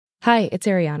Hi, it's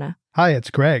Ariana. Hi,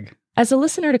 it's Greg. As a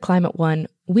listener to Climate One,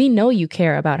 we know you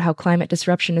care about how climate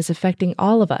disruption is affecting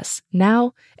all of us,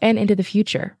 now and into the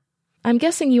future. I'm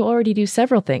guessing you already do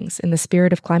several things in the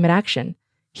spirit of climate action.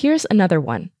 Here's another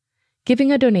one: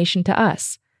 giving a donation to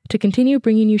us to continue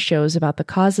bringing you shows about the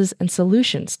causes and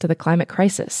solutions to the climate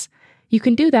crisis. You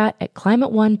can do that at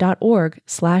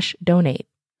climateone.org/donate.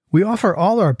 We offer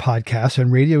all our podcasts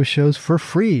and radio shows for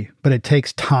free, but it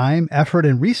takes time, effort,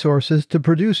 and resources to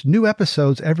produce new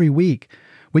episodes every week.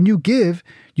 When you give,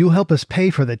 you'll help us pay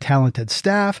for the talented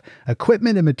staff,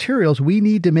 equipment, and materials we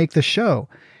need to make the show.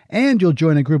 And you'll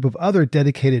join a group of other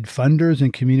dedicated funders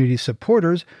and community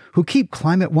supporters who keep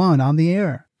Climate One on the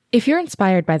air. If you're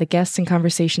inspired by the guests and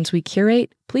conversations we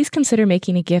curate, please consider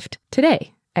making a gift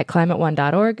today at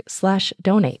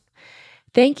climateone.org/donate.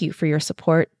 Thank you for your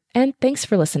support, and thanks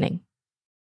for listening.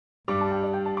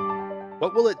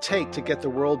 What will it take to get the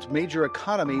world's major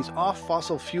economies off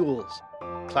fossil fuels?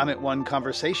 Climate One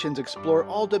conversations explore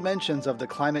all dimensions of the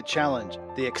climate challenge,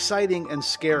 the exciting and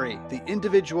scary, the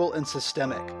individual and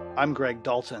systemic. I'm Greg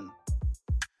Dalton.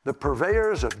 The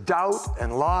purveyors of doubt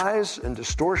and lies and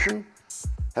distortion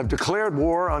have declared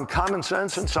war on common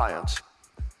sense and science,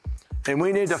 and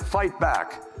we need to fight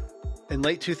back. In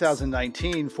late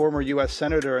 2019, former U.S.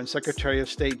 Senator and Secretary of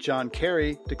State John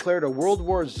Kerry declared a World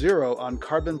War Zero on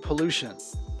carbon pollution.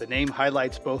 The name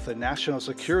highlights both the national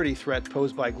security threat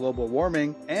posed by global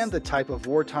warming and the type of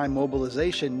wartime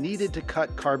mobilization needed to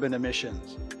cut carbon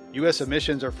emissions. U.S.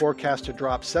 emissions are forecast to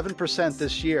drop 7%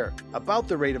 this year, about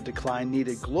the rate of decline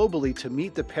needed globally to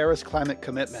meet the Paris climate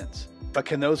commitments. But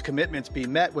can those commitments be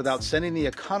met without sending the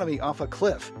economy off a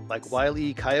cliff, like Wile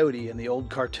E. Coyote in the old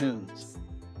cartoons?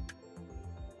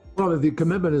 Well, the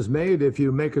commitment is made if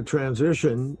you make a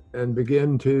transition and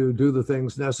begin to do the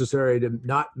things necessary to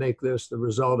not make this the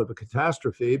result of a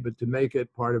catastrophe, but to make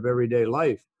it part of everyday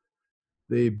life.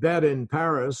 The bet in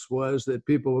Paris was that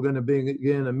people were going to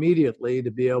begin immediately to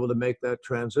be able to make that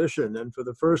transition. And for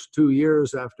the first 2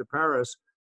 years after Paris,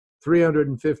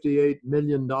 $358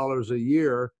 million a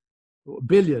year, $1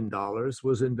 billion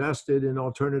was invested in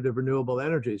alternative renewable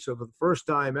energy. So for the first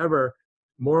time ever,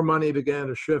 more money began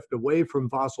to shift away from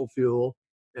fossil fuel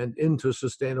and into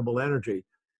sustainable energy.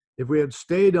 If we had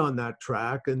stayed on that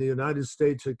track and the United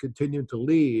States had continued to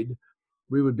lead,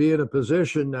 we would be in a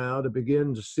position now to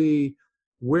begin to see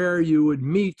where you would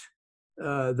meet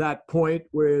that point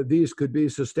where these could be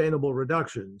sustainable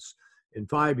reductions in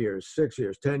 5 years, 6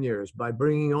 years, 10 years, by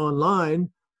bringing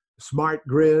online smart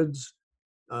grids,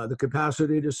 the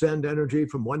capacity to send energy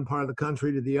from one part of the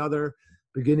country to the other,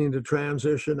 beginning to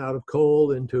transition out of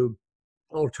coal into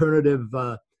alternative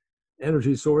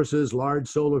energy sources, large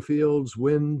solar fields,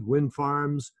 wind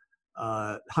farms,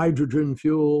 hydrogen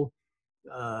fuel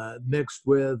mixed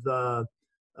with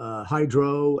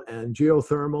hydro and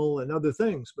geothermal and other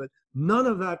things. But none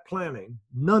of that planning,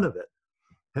 none of it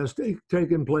has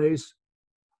taken place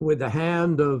with the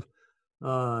hand of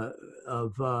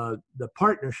the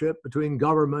partnership between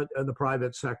government and the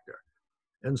private sector.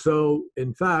 And so,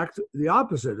 in fact, the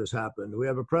opposite has happened. We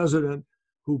have a president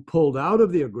who pulled out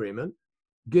of the agreement,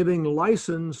 giving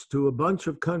license to a bunch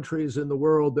of countries in the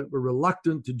world that were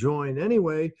reluctant to join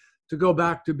anyway to go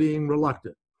back to being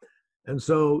reluctant. And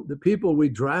so the people we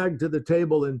dragged to the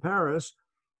table in Paris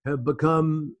have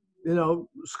become,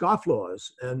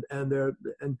 scofflaws. And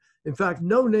in fact,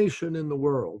 no nation in the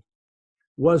world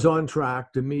was on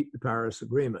track to meet the Paris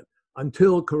Agreement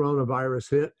until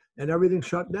coronavirus hit and everything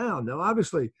shut down. Now,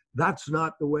 obviously, that's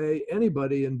not the way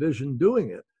anybody envisioned doing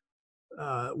it.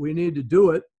 We need to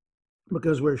do it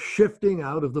because we're shifting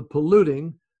out of the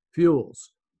polluting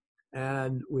fuels.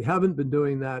 And we haven't been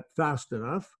doing that fast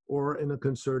enough or in a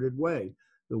concerted way.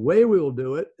 The way we will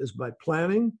do it is by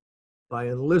planning, by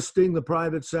enlisting the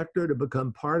private sector to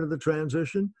become part of the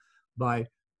transition, by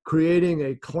creating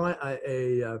a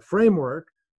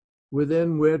framework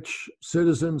within which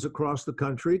citizens across the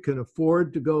country can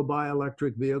afford to go buy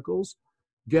electric vehicles,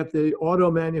 get the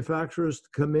auto manufacturers to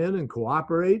come in and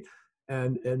cooperate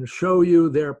and show you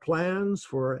their plans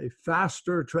for a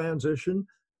faster transition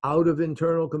out of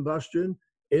internal combustion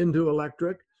into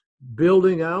electric,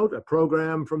 building out a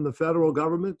program from the federal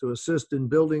government to assist in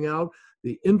building out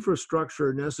the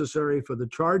infrastructure necessary for the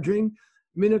charging.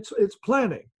 I mean, it's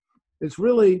planning. It's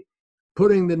really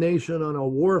putting the nation on a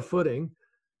war footing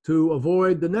to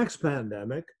avoid the next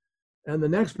pandemic. And the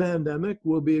next pandemic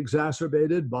will be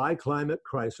exacerbated by climate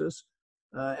crisis.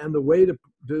 And the way to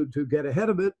get ahead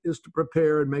of it is to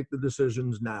prepare and make the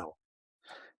decisions now.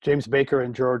 James Baker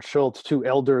and George Shultz, two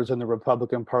elders in the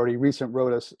Republican Party, recently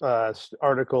wrote an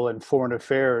article in Foreign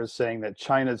Affairs saying that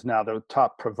China is now the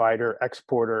top provider,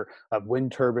 exporter of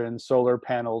wind turbines, solar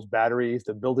panels, batteries,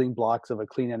 the building blocks of a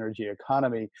clean energy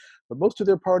economy. But most of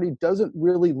their party doesn't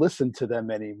really listen to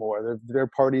them anymore. Their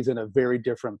party's in a very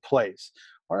different place.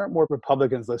 Why aren't more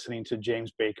Republicans listening to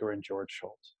James Baker and George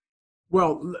Shultz?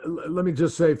 Well, let me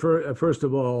just say, first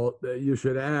of all, you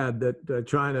should add that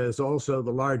China is also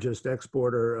the largest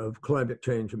exporter of climate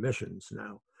change emissions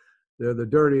now. They're the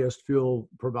dirtiest fuel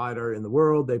provider in the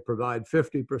world. They provide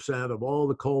 50% of all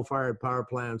the coal-fired power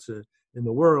plants in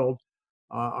the world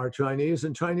are Chinese,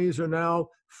 and Chinese are now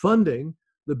funding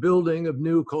the building of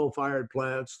new coal-fired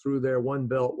plants through their One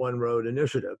Belt, One Road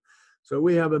initiative. So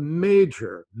we have a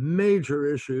major, major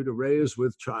issue to raise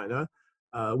with China.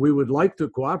 We would like to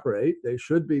cooperate. They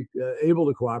should be able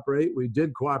to cooperate. We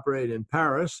did cooperate in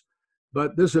Paris,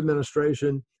 but this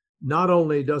administration not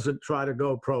only doesn't try to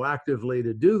go proactively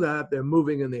to do that, they're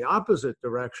moving in the opposite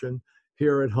direction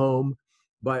here at home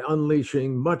by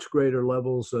unleashing much greater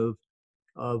levels of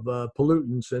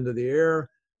pollutants into the air,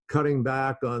 cutting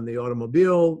back on the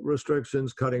automobile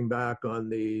restrictions, cutting back on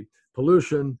the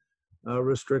pollution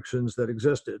restrictions that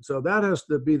existed. So that has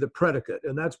to be the predicate.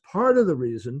 And that's part of the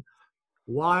reason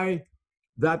why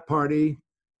that party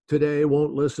today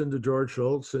won't listen to George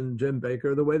Shultz and Jim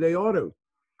Baker the way they ought to.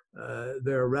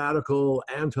 They're radical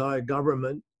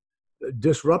anti-government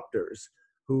disruptors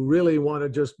who really want to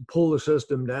just pull the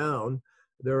system down.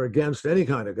 They're against any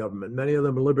kind of government. Many of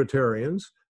them are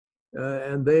libertarians,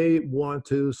 and they want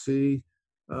to see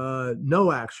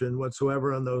no action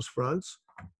whatsoever on those fronts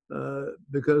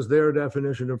because their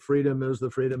definition of freedom is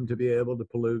the freedom to be able to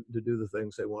pollute and to do the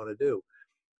things they want to do.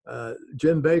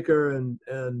 Jim Baker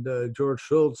and George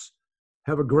Shultz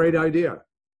have a great idea,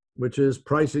 which is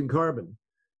pricing carbon.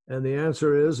 And the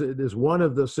answer is it is one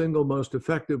of the single most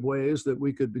effective ways that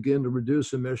we could begin to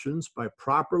reduce emissions by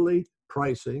properly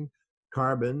pricing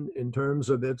carbon in terms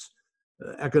of its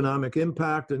economic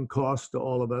impact and cost to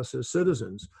all of us as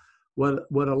citizens. What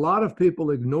a lot of people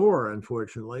ignore,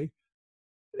 unfortunately,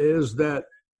 is that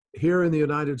here in the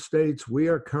United States, we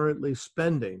are currently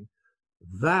spending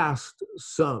vast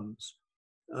sums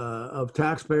of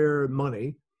taxpayer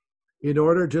money in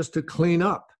order just to clean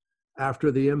up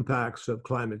after the impacts of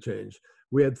climate change.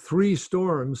 We had 3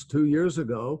 storms 2 years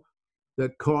ago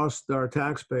that cost our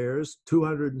taxpayers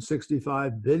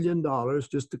 $265 billion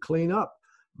just to clean up: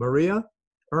 Maria,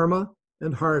 Irma,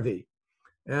 and Harvey.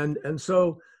 And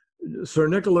so Sir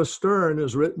Nicholas Stern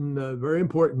has written a very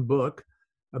important book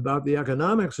about the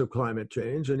economics of climate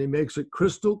change, and he makes it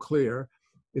crystal clear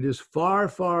it is far,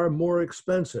 far more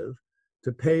expensive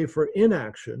to pay for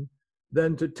inaction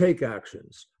than to take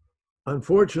actions.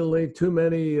 Unfortunately, too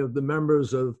many of the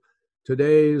members of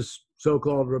today's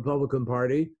so-called Republican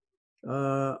Party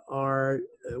are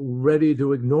ready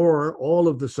to ignore all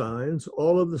of the signs,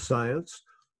 all of the science,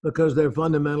 because they're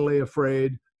fundamentally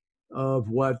afraid of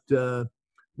what the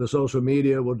social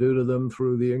media will do to them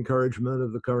through the encouragement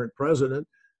of the current president,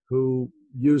 who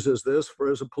uses this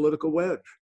as a political wedge.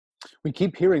 We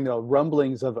keep hearing, though,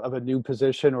 rumblings of a new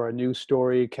position or a new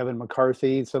story. Kevin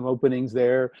McCarthy, some openings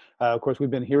there. Of course, we've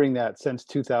been hearing that since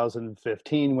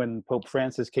 2015 when Pope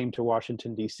Francis came to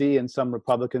Washington, D.C., and some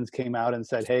Republicans came out and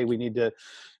said, hey, we need to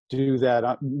do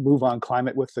that, move on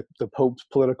climate with the Pope's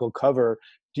political cover.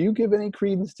 Do you give any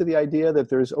credence to the idea that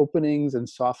there's openings and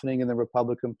softening in the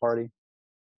Republican Party?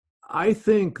 I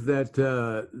think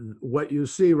that what you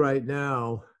see right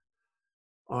now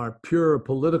are pure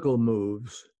political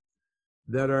moves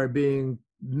that are being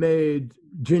made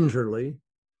gingerly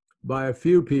by a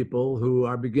few people who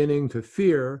are beginning to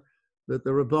fear that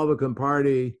the Republican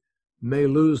Party may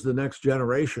lose the next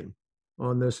generation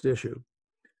on this issue.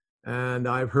 And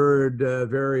I've heard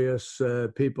various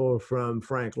people from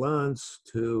Frank Luntz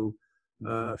to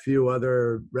a few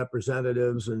other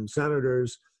representatives and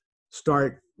senators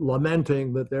start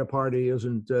lamenting that their party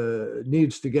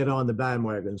needs to get on the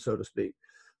bandwagon, so to speak.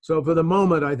 So for the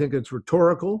moment, I think it's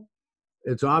rhetorical.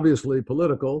 It's obviously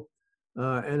political,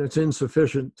 and it's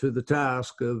insufficient to the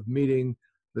task of meeting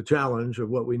the challenge of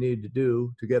what we need to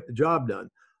do to get the job done.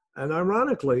 And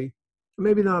ironically,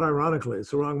 maybe not ironically,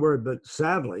 it's the wrong word, but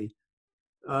sadly,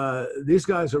 these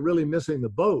guys are really missing the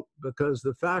boat, because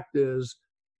the fact is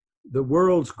the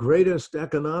world's greatest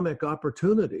economic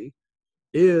opportunity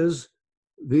is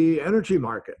the energy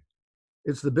market.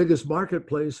 It's the biggest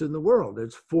marketplace in the world.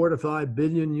 It's 4 to 5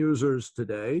 billion users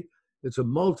today. It's a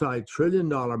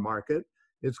multi-trillion-dollar market.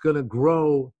 It's going to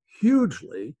grow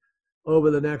hugely over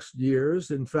the next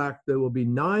years. In fact, there will be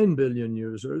 9 billion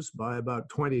users by about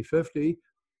 2050.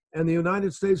 And the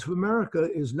United States of America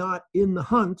is not in the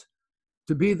hunt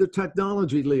to be the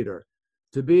technology leader,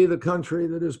 to be the country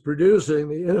that is producing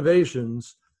the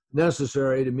innovations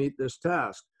necessary to meet this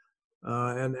task.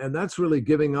 And that's really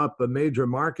giving up a major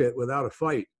market without a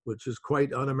fight, which is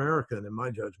quite un-American in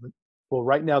my judgment. Well,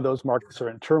 right now those markets are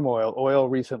in turmoil. Oil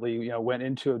recently, went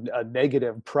into a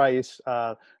negative price.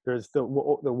 There's the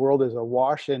world is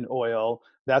awash in oil.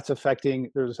 That's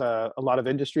affecting. There's a lot of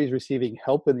industries receiving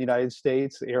help in the United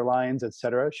States, airlines, et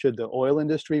cetera. Should the oil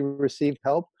industry receive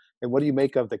help? And what do you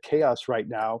make of the chaos right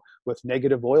now with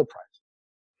negative oil price?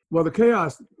 Well, the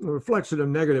chaos, the reflection of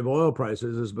negative oil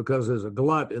prices is because there's a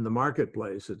glut in the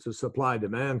marketplace. It's a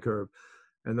supply-demand curve.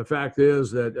 And the fact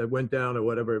is that it went down to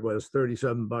whatever it was,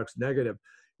 $37 negative.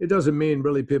 It doesn't mean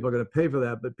really people are going to pay for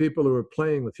that, but people who are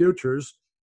playing the futures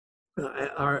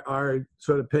are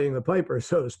sort of paying the piper,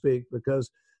 so to speak, because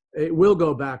it will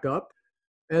go back up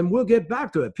and we'll get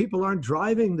back to it. People aren't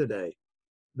driving today.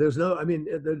 There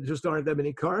just aren't that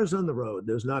many cars on the road.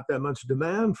 There's not that much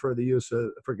demand for the use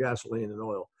for gasoline and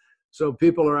oil. So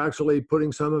people are actually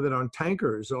putting some of it on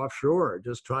tankers offshore,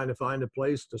 just trying to find a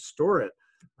place to store it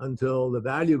until the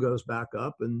value goes back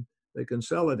up and they can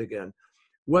sell it again.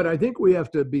 What I think we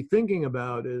have to be thinking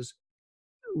about is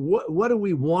what do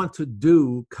we want to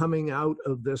do coming out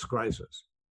of this crisis?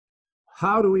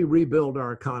 How do we rebuild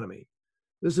our economy?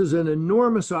 This is an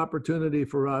enormous opportunity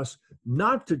for us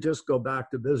not to just go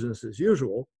back to business as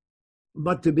usual,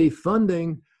 but to be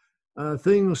funding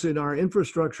things in our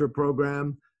infrastructure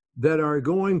program that are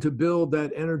going to build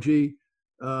that energy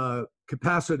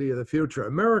capacity of the future.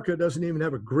 America doesn't even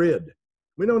have a grid.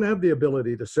 We don't have the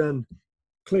ability to send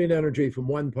clean energy from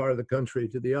one part of the country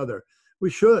to the other. We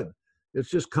should. It's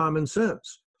just common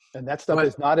sense. And that stuff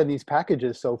is not in these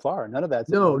packages so far. None of that's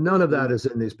none of that is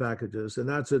in these packages. And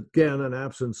that's, again, an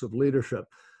absence of leadership.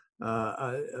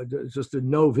 Just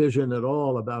no vision at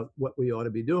all about what we ought to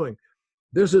be doing.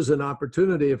 This is an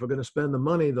opportunity. If we're going to spend the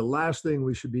money, the last thing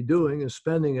we should be doing is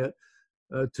spending it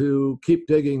to keep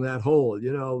digging that hole.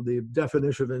 The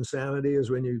definition of insanity is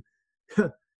when you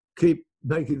keep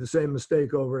making the same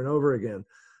mistake over and over again.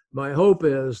 My hope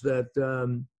is that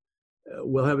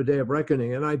we'll have a day of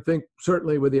reckoning. And I think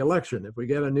certainly with the election, if we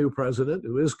get a new president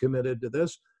who is committed to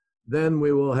this, then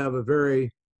we will have a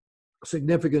very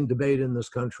significant debate in this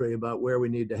country about where we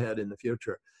need to head in the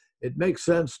future. It makes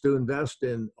sense to invest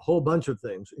in a whole bunch of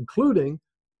things, including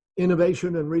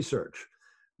innovation and research.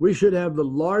 We should have the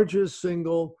largest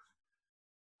single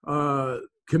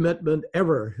commitment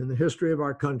ever in the history of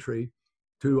our country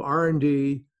to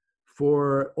R&D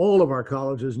for all of our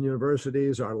colleges and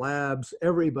universities, our labs,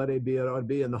 everybody ought to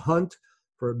be in the hunt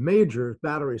for major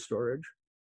battery storage.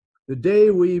 The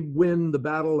day we win the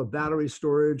battle of battery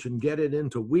storage and get it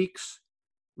into weeks,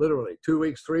 literally 2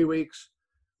 weeks, 3 weeks,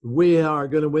 we are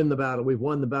going to win the battle. We've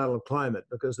won the battle of climate,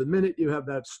 because the minute you have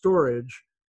that storage,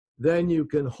 then you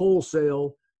can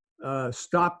wholesale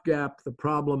stopgap the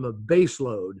problem of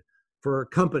baseload for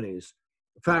companies,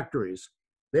 factories.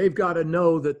 They've got to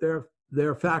know that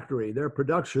their factory, their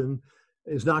production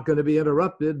is not going to be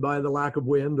interrupted by the lack of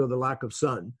wind or the lack of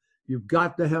sun. You've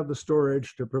got to have the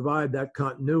storage to provide that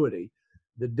continuity.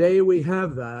 The day we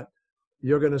have that,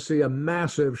 you're going to see a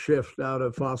massive shift out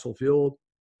of fossil fuel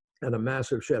and a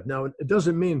massive shift. Now, it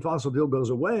doesn't mean fossil fuel goes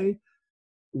away.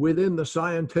 Within the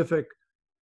scientific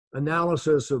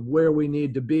analysis of where we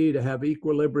need to be to have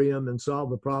equilibrium and solve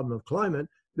the problem of climate,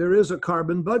 there is a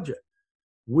carbon budget.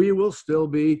 We will still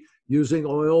be using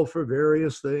oil for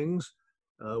various things.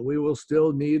 We will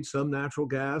still need some natural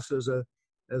gas as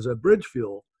a bridge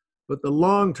fuel. But the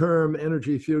long-term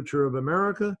energy future of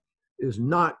America is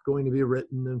not going to be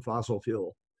written in fossil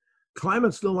fuel.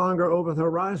 Climate's no longer over the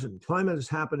horizon. Climate is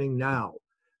happening now.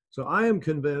 So I am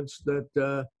convinced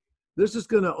that this is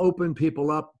going to open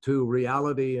people up to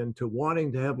reality and to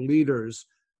wanting to have leaders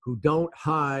who don't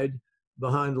hide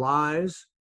behind lies,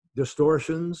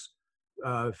 distortions,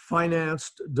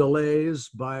 financed delays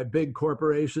by big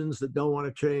corporations that don't want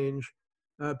to change.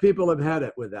 People have had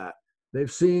it with that.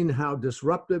 They've seen how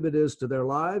disruptive it is to their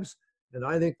lives, and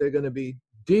I think they're going to be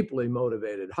deeply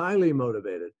motivated, highly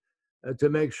motivated, to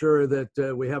make sure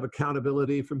that we have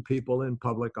accountability from people in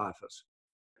public office.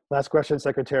 Last question,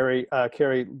 Secretary.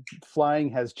 Kerry, flying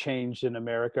has changed in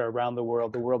America, around the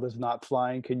world. The world is not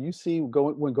flying. Can you see,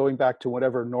 when going back to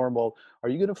whatever normal, are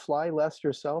you going to fly less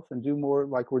yourself and do more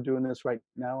like we're doing this right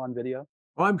now on video?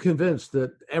 I'm convinced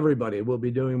that everybody will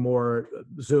be doing more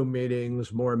Zoom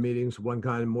meetings, more meetings of one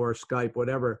kind, more Skype,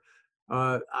 whatever.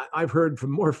 I've heard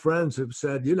from more friends who've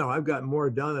said, I've gotten more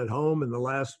done at home in the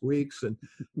last weeks. And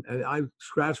I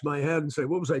scratch my head and say,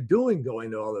 what was I doing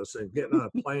going to all those things, getting on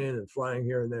a plane and flying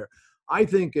here and there? I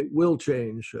think it will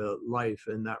change life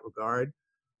in that regard.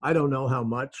 I don't know how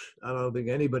much. I don't think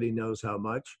anybody knows how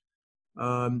much.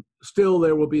 Still,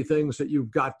 there will be things that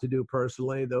you've got to do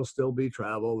personally. There'll still be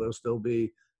travel. There'll still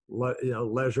be,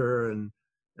 leisure and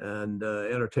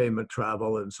entertainment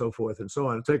travel and so forth and so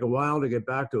on. It'll take a while to get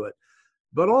back to it.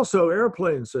 But also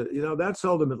airplanes, that's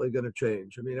ultimately going to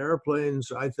change. I mean,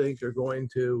 airplanes, I think, they're going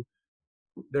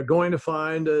to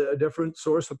find a different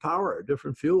source of power, a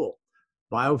different fuel,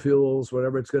 biofuels,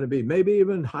 whatever it's going to be, maybe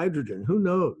even hydrogen, who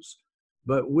knows?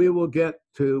 But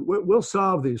we'll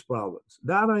solve these problems.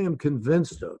 That I am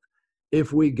convinced of,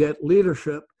 if we get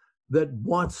leadership that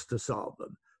wants to solve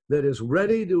them, that is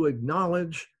ready to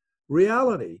acknowledge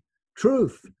reality,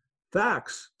 truth,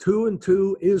 facts. 2 and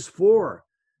 2 is 4.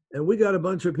 And we got a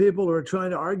bunch of people who are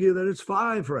trying to argue that it's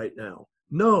 5 right now.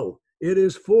 No, it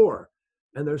is 4.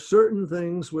 And there's certain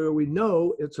things where we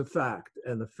know it's a fact.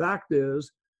 And the fact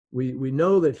is, we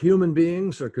know that human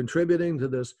beings are contributing to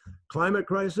this climate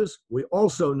crisis. We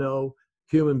also know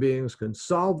human beings can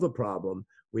solve the problem.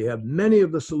 We have many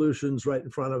of the solutions right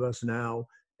in front of us now,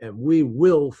 and we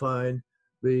will find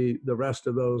the rest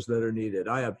of those that are needed.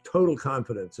 I have total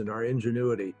confidence in our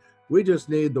ingenuity. We just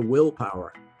need the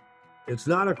willpower. It's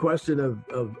not a question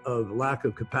of lack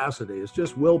of capacity. It's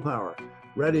just willpower,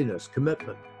 readiness,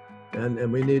 commitment.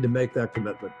 And we need to make that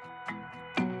commitment.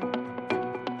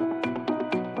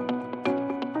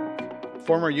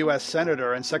 Former U.S.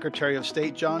 Senator and Secretary of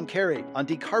State John Kerry on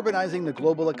decarbonizing the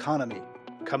global economy.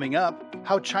 Coming up,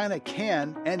 how China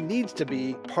can and needs to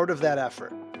be part of that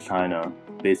effort. China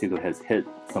basically has hit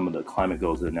some of the climate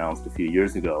goals announced a few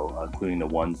years ago, including the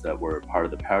ones that were part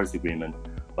of the Paris Agreement.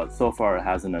 But so far, it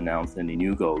hasn't announced any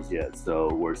new goals yet.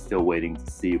 So we're still waiting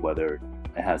to see whether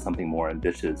it has something more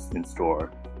ambitious in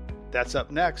store. That's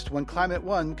up next when Climate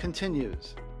One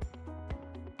continues.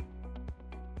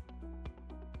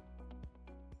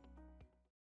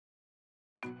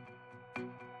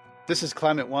 This is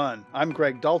Climate One. I'm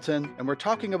Greg Dalton, and we're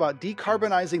talking about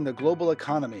decarbonizing the global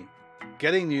economy.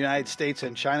 Getting the United States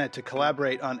and China to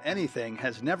collaborate on anything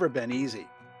has never been easy.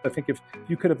 I think if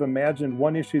you could have imagined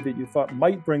one issue that you thought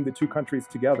might bring the two countries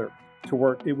together to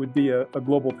work, it would be a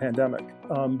global pandemic.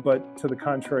 But to the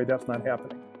contrary, that's not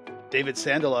happening. David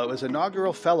Sandalow is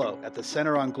inaugural fellow at the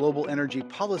Center on Global Energy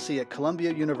Policy at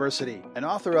Columbia University and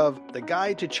author of The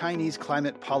Guide to Chinese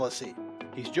Climate Policy.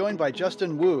 He's joined by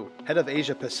Justin Wu, head of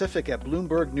Asia Pacific at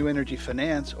Bloomberg New Energy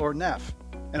Finance, or NEF.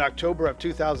 In October of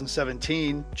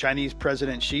 2017, Chinese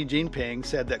President Xi Jinping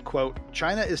said that, quote,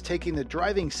 China is taking the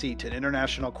driving seat in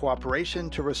international cooperation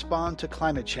to respond to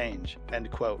climate change, end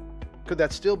quote. Could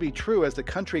that still be true as the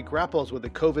country grapples with the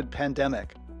COVID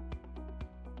pandemic?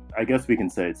 I guess we can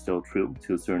say it's still true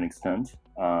to a certain extent.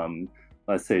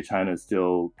 Let's say China is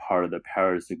still part of the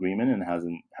Paris Agreement and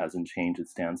hasn't changed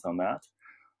its stance on that.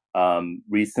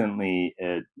 Recently,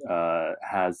 it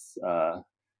has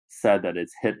said that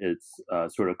it's hit its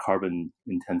sort of carbon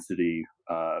intensity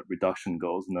reduction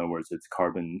goals. In other words, its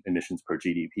carbon emissions per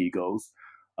GDP goals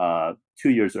 2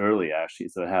 years early, actually.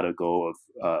 So it had a goal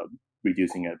of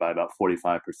reducing it by about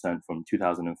 45% from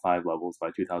 2005 levels by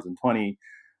 2020.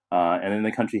 And then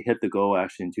the country hit the goal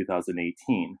actually in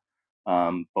 2018.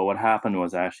 But what happened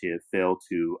was actually it failed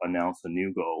to announce a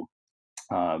new goal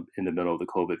in the middle of the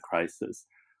COVID crisis.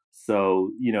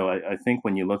 So, I think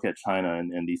when you look at China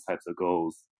and these types of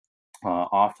goals,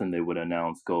 often they would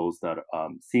announce goals that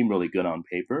seem really good on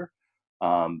paper,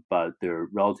 but they're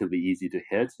relatively easy to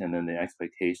hit. And then the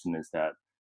expectation is that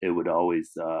it would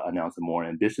always announce a more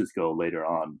ambitious goal later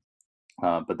on.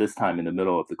 But this time in the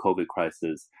middle of the COVID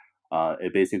crisis,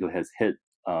 it basically has hit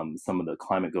some of the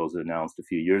climate goals announced a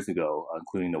few years ago,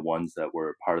 including the ones that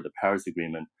were part of the Paris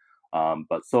Agreement.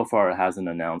 But so far, it hasn't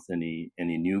announced any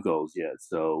new goals yet.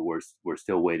 So we're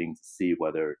still waiting to see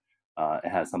whether it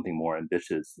has something more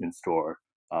ambitious in store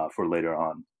for later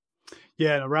on.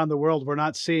 Yeah, and around the world, we're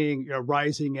not seeing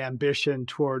rising ambition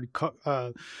toward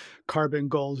carbon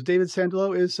goals. David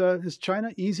Sandalow, is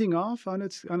China easing off on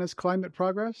its climate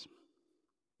progress?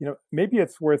 Maybe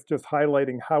it's worth just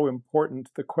highlighting how important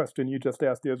the question you just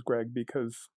asked is, Greg,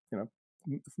 because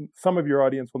some of your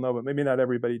audience will know, but maybe not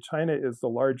everybody. China is the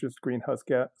largest greenhouse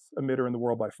gas emitter in the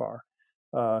world by far.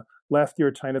 Last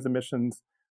year, China's emissions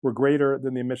were greater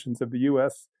than the emissions of the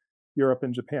U.S., Europe,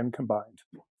 and Japan combined.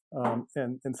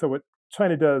 And so what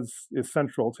China does is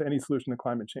central to any solution to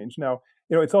climate change. Now,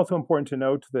 it's also important to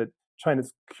note that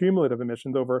China's cumulative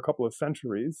emissions over a couple of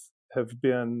centuries have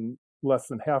been less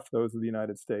than half those of the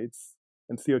United States,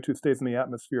 and CO2 stays in the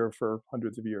atmosphere for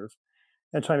hundreds of years.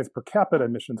 And China's per capita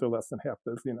emissions are less than half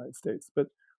those of the United States. But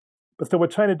so what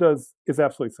China does is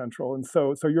absolutely central. And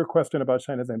so your question about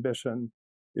China's ambition,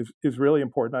 is really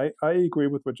important. I agree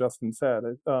with what Justin said.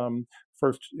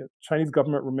 First, Chinese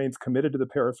government remains committed to the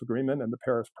Paris Agreement and the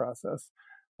Paris process.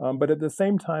 But at the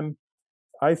same time,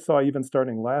 I saw, even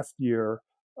starting last year,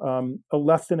 a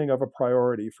lessening of a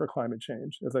priority for climate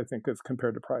change, as I think as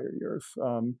compared to prior years.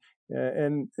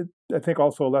 I think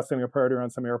also a lessening of priority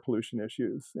around some air pollution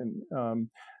issues. In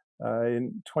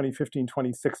 2015,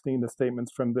 2016, the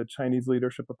statements from the Chinese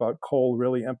leadership about coal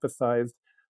really emphasized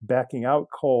backing out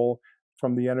coal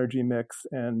from the energy mix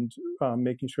and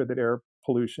making sure that air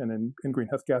pollution and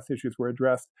greenhouse gas issues were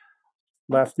addressed.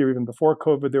 Last year, even before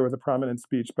COVID, there was a prominent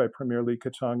speech by Premier Li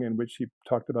Keqiang in which he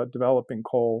talked about developing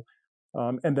coal.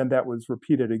 And then that was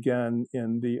repeated again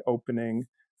in the opening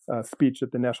speech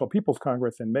at the National People's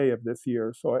Congress in May of this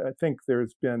year. So I think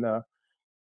there's been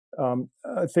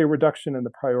I'd say a reduction in the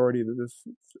priority that this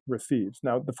receives.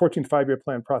 Now, the 14th Five-Year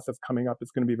Plan process coming up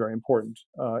is going to be very important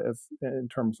as in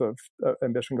terms of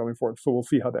ambition going forward. So we'll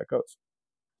see how that goes.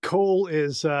 Coal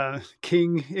is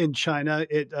king in China.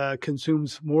 It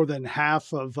consumes more than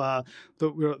half of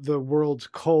the world's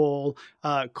coal.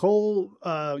 Coal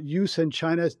use in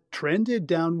China trended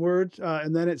downward,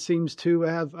 and then it seems to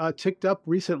have ticked up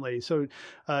recently. So,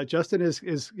 Justin,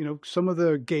 is some of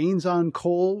the gains on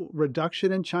coal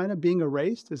reduction in China being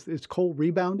erased? Is coal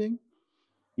rebounding?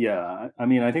 Yeah, I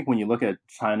mean, I think when you look at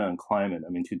China and climate,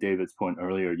 I mean, to David's point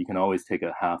earlier, you can always take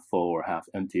a half full or half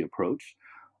empty approach.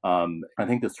 I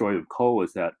think the story of coal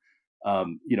is that,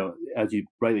 as you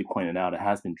rightly pointed out, it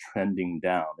has been trending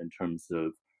down in terms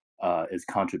of its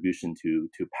contribution to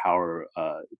power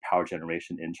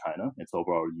generation in China. Its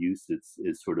overall use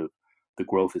is sort of, the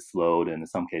growth is slowed and in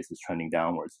some cases trending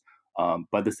downwards.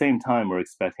 But at the same time, we're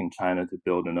expecting China to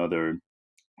build another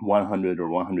 100 or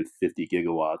 150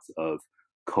 gigawatts of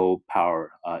coal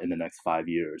power in the next 5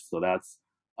 years. So that's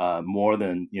more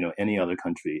than any other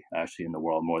country actually in the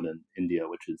world, more than India,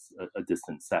 which is a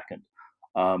distant second.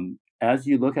 As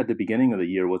you look at the beginning of the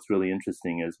year, what's really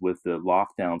interesting is with the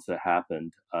lockdowns that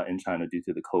happened in China due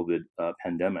to the COVID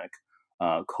pandemic,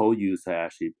 coal use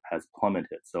actually has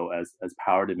plummeted. So as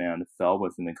power demand fell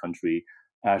within the country,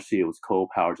 actually it was coal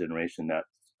power generation that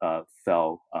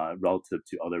fell relative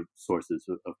to other sources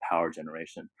of power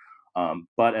generation.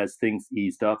 But as things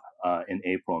eased up in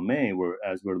April and May,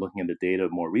 as we're looking at the data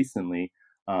more recently,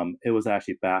 it was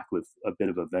actually back with a bit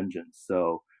of a vengeance.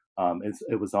 So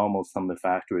it was almost some of the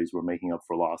factories were making up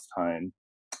for lost time,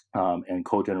 and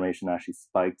coal generation actually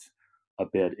spiked a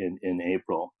bit in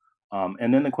April.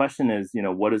 And then the question is,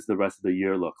 what does the rest of the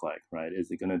year look like, right?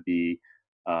 Is it going to be,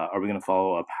 are we going to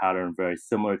follow a pattern very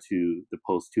similar to the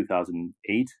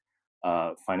post-2008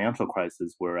 financial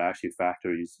crisis, where actually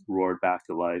factories roared back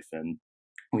to life and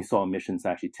we saw emissions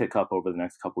actually tick up over the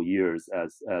next couple of years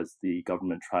as the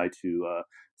government tried to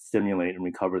stimulate and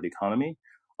recover the economy?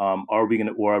 Are we going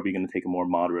to take a more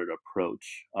moderate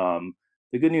approach?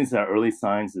 The good news is that early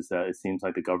signs is that it seems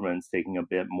like the government is taking a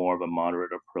bit more of a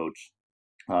moderate approach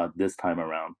this time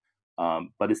around.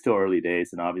 But it's still early days,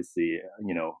 and obviously,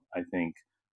 I think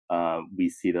we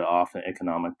see that often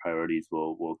economic priorities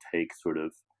will take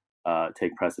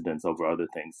precedence over other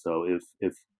things. So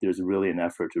if there's really an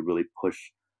effort to really push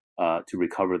to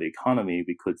recover the economy,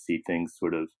 we could see things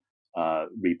sort of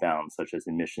rebound, such as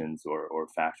emissions or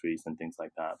factories and things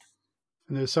like that.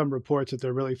 And there's some reports that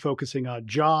they're really focusing on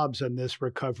jobs in this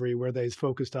recovery, where they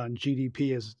focused on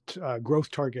GDP as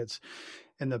growth targets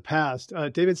in the past.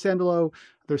 David Sandalow,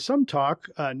 there's some talk,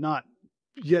 not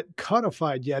yet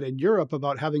codified yet in Europe,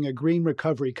 about having a green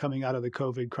recovery coming out of the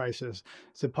COVID crisis.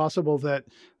 Is it possible that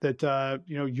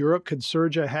Europe could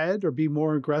surge ahead or be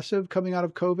more aggressive coming out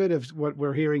of COVID? If what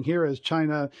we're hearing here is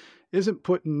China isn't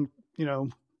putting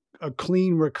a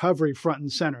clean recovery front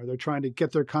and center. They're trying to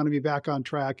get their economy back on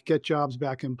track, get jobs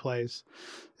back in place.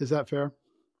 Is that fair?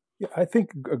 Yeah, I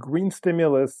think a green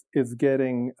stimulus is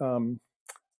getting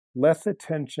less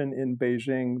attention in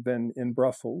Beijing than in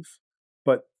Brussels,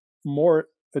 but more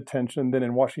attention than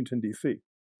in Washington, D.C.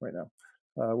 right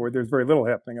now, where there's very little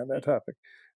happening on that topic.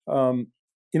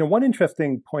 One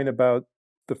interesting point about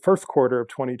the first quarter of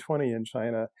 2020 in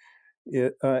China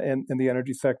and the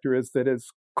energy sector is that as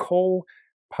coal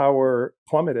power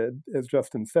plummeted, as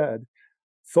Justin said,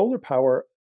 solar power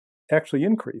actually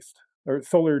increased, or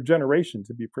solar generation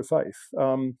to be precise.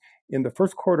 In the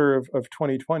first quarter of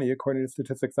 2020, according to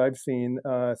statistics I've seen,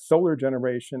 solar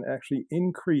generation actually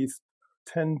increased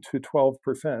 10 to 12%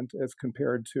 as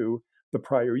compared to the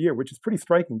prior year, which is pretty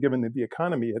striking given that the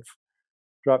economy had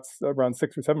dropped around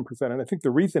 6 or 7%. And I think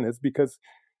the reason is because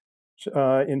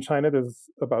In China, there's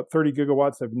about 30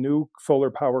 gigawatts of new solar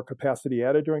power capacity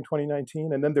added during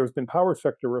 2019. And then there's been power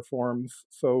sector reforms.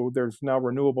 So there's now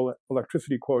renewable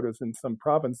electricity quotas in some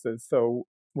provinces. So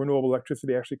renewable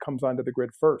electricity actually comes onto the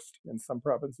grid first in some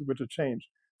provinces, which has changed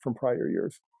from prior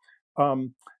years.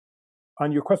 On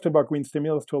your question about green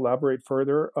stimulus, to elaborate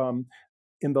further,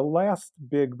 in the last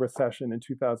big recession in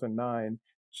 2009,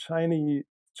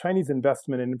 Chinese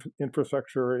investment in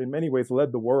infrastructure in many ways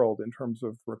led the world in terms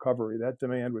of recovery. That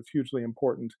demand was hugely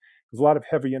important. There's a lot of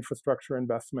heavy infrastructure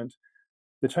investment.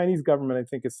 The Chinese government, I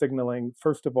think, is signaling,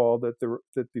 first of all, that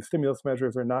the stimulus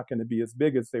measures are not going to be as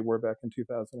big as they were back in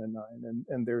 2009.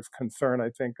 And there's concern, I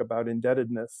think, about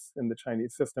indebtedness in the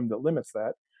Chinese system that limits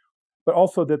that. But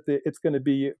also that it's going to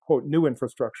be, quote, new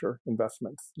infrastructure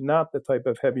investments, not the type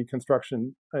of heavy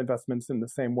construction investments in the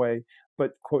same way,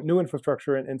 but, quote, new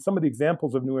infrastructure. And some of the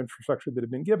examples of new infrastructure that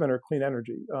have been given are clean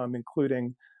energy,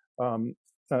 including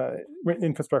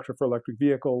infrastructure for electric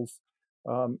vehicles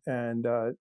and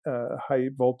high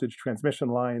voltage transmission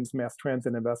lines, mass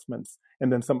transit investments,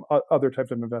 and then some other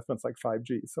types of investments like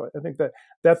 5G. So I think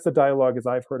that's the dialogue as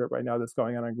I've heard it right now that's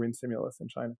going on green stimulus in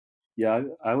China. Yeah,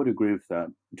 I would agree with that.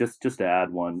 Just to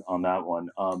add one on that one,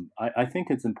 I think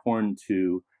it's important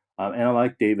to, and I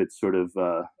like David's sort of,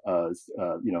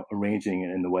 arranging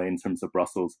it in the way in terms of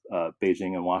Brussels,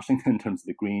 Beijing, and Washington in terms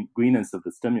of the greenness of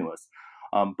the stimulus.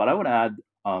 But I would add,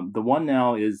 the one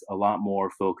now is a lot more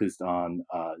focused on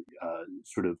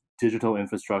sort of digital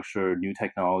infrastructure, new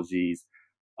technologies.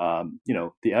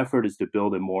 The effort is to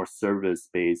build a more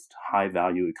service-based,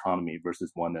 high-value economy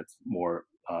versus one that's more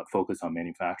focused on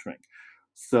manufacturing.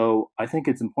 So I think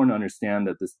it's important to understand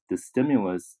that this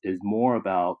stimulus is more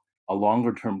about a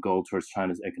longer-term goal towards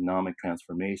China's economic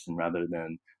transformation rather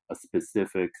than a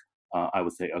specific, I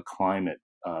would say, a climate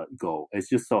goal. It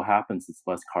just so happens it's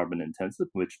less carbon intensive,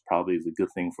 which probably is a good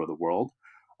thing for the world.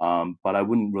 But I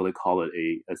wouldn't really call it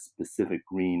a specific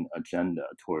green agenda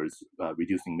towards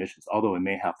reducing emissions, although it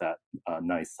may have that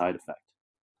nice side effect.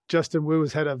 Justin Wu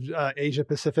is head of Asia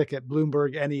Pacific at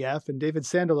Bloomberg NEF, and David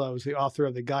Sandalow is the author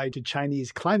of the Guide to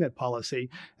Chinese Climate Policy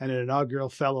and an inaugural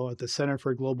fellow at the Center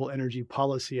for Global Energy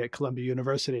Policy at Columbia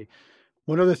University.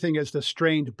 One other thing is the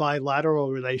strained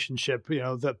bilateral relationship.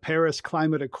 The Paris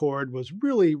Climate Accord was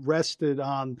really rested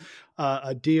on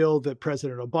a deal that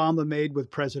President Obama made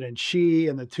with President Xi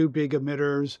and the two big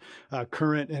emitters,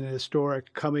 current and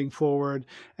historic, coming forward.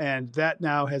 And that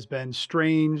now has been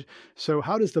strained. So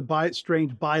how does the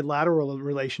strained bilateral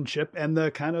relationship and the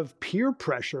kind of peer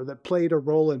pressure that played a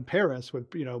role in Paris with,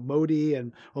 Modi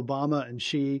and Obama and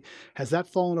Xi, has that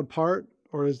fallen apart?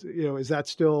 Or is that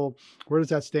still, where does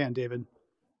that stand, David?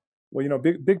 Well,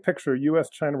 big picture,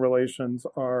 U.S.-China relations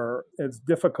are as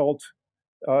difficult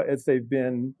as they've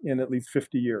been in at least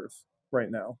 50 years right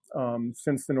now,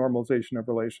 since the normalization of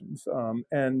relations.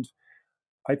 And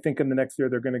I think in the next year,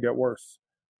 they're going to get worse.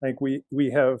 I think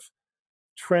we have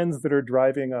trends that are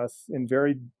driving us in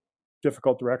very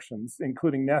difficult directions,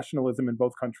 including nationalism in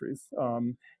both countries.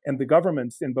 And the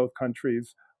governments in both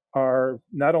countries are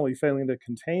not only failing to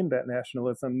contain that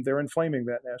nationalism, they're inflaming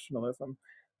that nationalism.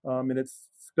 And it's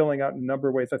spilling out in a number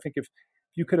of ways. I think if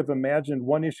you could have imagined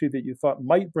one issue that you thought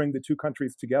might bring the two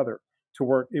countries together to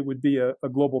work, it would be a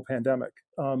global pandemic.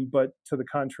 But to the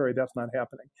contrary, that's not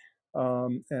happening.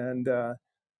 And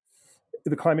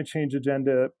the climate change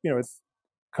agenda, it's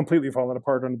completely fallen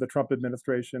apart under the Trump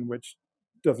administration, which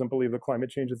doesn't believe that climate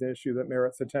change is an issue that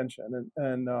merits attention.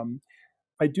 And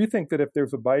I do think that if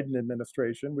there's a Biden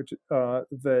administration, which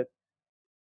that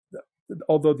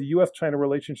although the U.S.-China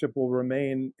relationship will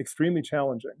remain extremely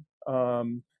challenging,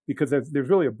 because there's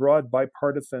really a broad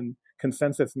bipartisan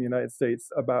consensus in the United States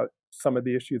about some of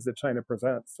the issues that China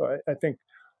presents. So I think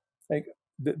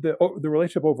the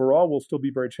relationship overall will still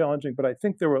be very challenging, but I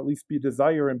think there will at least be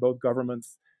desire in both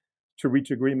governments to reach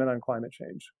agreement on climate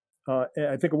change. And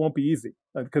I think it won't be easy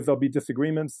because there'll be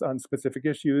disagreements on specific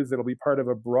issues. It'll be part of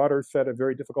a broader set of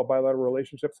very difficult bilateral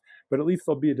relationships, but at least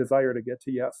there'll be a desire to get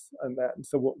to yes on that. And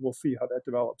so we'll see how that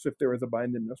develops if there is a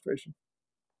Biden administration.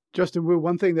 Justin Wu,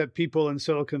 one thing that people in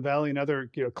Silicon Valley and other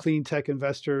clean tech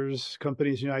investors,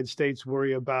 companies in the United States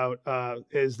worry about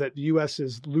is that the U.S.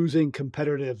 is losing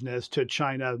competitiveness to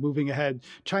China moving ahead.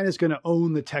 China's going to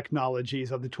own the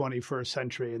technologies of the 21st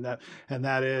century, and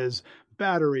that is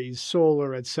batteries,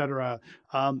 solar, et cetera.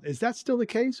 Is that still the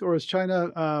case, or is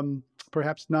China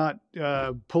perhaps not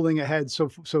pulling ahead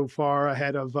so far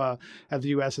ahead of the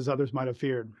U.S. as others might have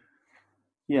feared?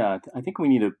 Yeah, I think we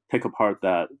need to pick apart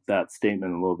that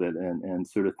statement a little bit and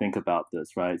sort of think about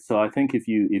this, right? So I think if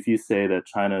you say that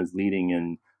China is leading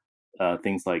in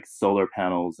things like solar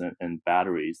panels and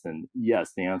batteries, then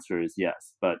yes, the answer is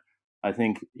yes. But I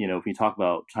think, if we talk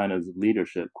about China's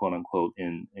leadership, quote unquote,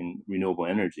 in renewable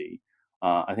energy,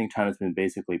 I think China's been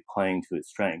basically playing to its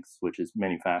strengths, which is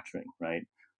manufacturing, right?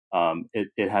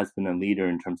 It has been a leader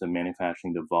in terms of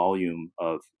manufacturing the volume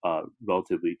of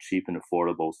relatively cheap and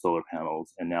affordable solar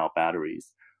panels and now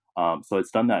batteries. So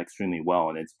it's done that extremely well,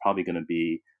 and it's probably going to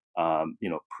be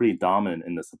pretty dominant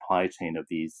in the supply chain of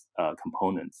these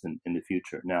components in the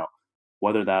future. Now,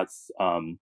 whether that's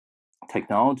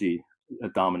technology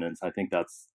dominance, I think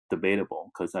that's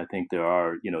debatable, because I think there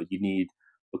are, you need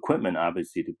equipment,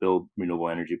 obviously, to build renewable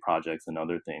energy projects and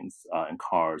other things, and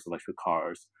cars, electric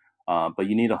cars. But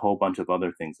you need a whole bunch of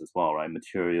other things as well, right?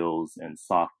 Materials and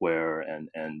software and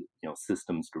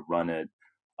systems to run it,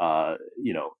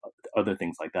 other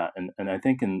things like that. And I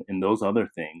think in those other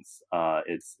things,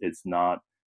 it's not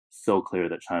so clear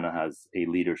that China has a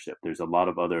leadership. There's a lot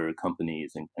of other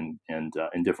companies and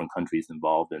in different countries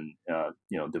involved in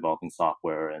developing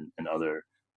software and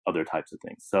other types of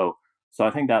things. So I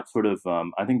think that's sort of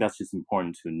I think that's just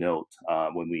important to note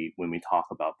when we talk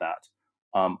about that.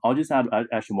 I'll just add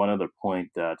actually one other point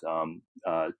that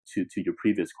to your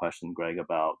previous question, Greg,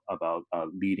 about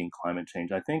leading climate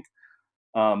change. I think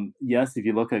yes, if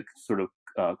you look at sort of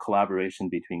collaboration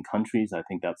between countries, I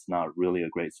think that's not really a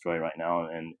great story right now,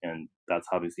 and that's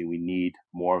obviously we need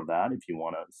more of that if you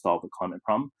want to solve the climate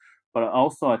problem. But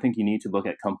also, I think you need to look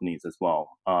at companies as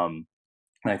well.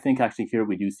 And I think actually here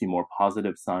we do see more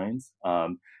positive signs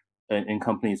in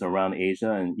companies around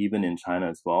Asia and even in China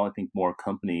as well. I think more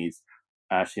companies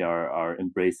actually are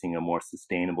embracing a more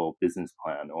sustainable business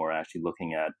plan, or actually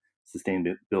looking at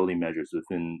sustainability measures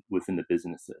within the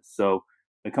businesses. So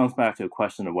it comes back to a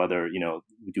question of whether,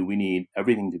 do we need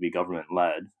everything to be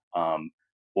government-led,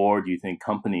 or do you think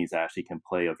companies actually can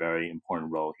play a very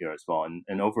important role here as well? And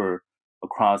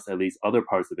across at least other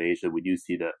parts of Asia, we do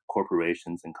see that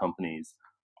corporations and companies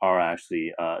are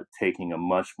actually taking a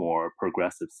much more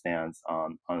progressive stance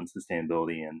on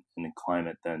sustainability and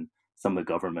climate than some of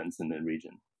the governments in the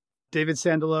region. David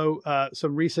Sandalow,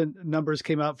 some recent numbers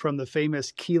came out from the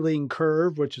famous Keeling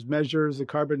curve, which measures the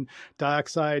carbon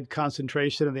dioxide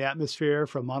concentration in the atmosphere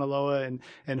from Mauna Loa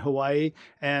and Hawaii.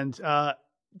 And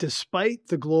despite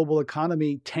the global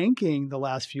economy tanking the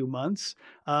last few months,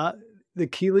 the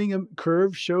Keeling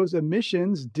curve shows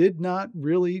emissions did not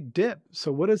really dip.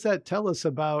 So what does that tell us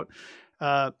about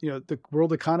the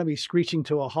world economy screeching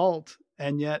to a halt,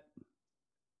 and yet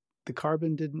the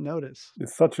carbon didn't notice?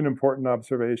 It's such an important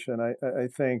observation. I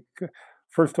think,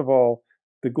 first of all,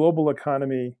 the global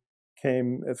economy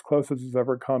came as close as it's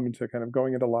ever come to kind of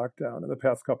going into lockdown in the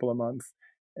past couple of months,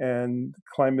 and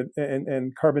climate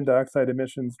and carbon dioxide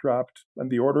emissions dropped on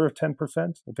the order of 10%.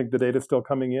 I think the data is still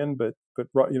coming in, but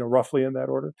roughly in that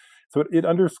order. So it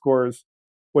underscores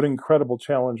what incredible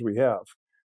challenge we have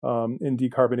in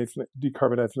decarbonizing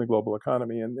the global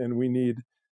economy, and we need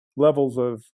levels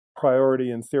of priority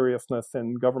and seriousness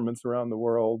in governments around the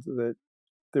world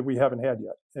that we haven't had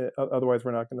yet. Otherwise,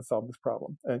 we're not going to solve this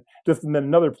problem. And then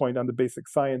another point on the basic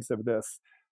science of this,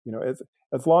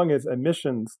 as long as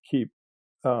emissions keep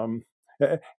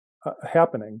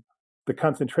happening, the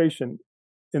concentration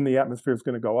in the atmosphere is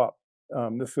going to go up.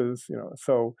 This is,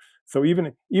 so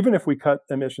even if we cut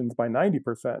emissions by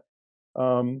 90%,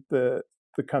 the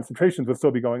concentrations will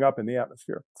still be going up in the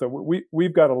atmosphere. So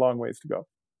we've got a long ways to go.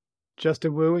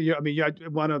 Justin Wu, I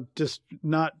want to just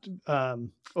not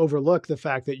overlook the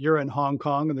fact that you're in Hong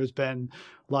Kong, and there's been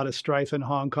a lot of strife in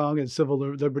Hong Kong and civil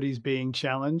liberties being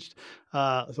challenged.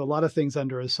 So a lot of things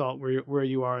under assault where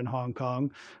you are in Hong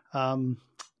Kong.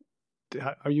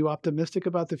 Are you optimistic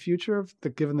about the future,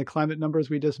 given the climate numbers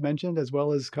we just mentioned, as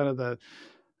well as kind of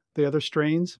the other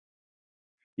strains?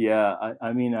 Yeah,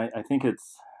 I think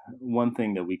it's one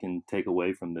thing that we can take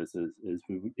away from this is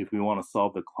if we want to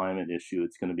solve the climate issue,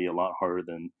 it's going to be a lot harder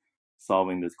than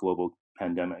solving this global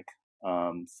pandemic.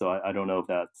 So I don't know if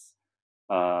that's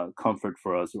comfort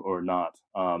for us or not.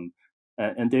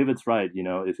 And David's right.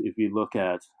 If we look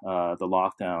at the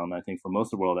lockdown, I think for most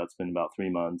of the world that's been about 3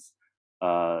 months.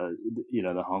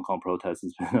 The Hong Kong protest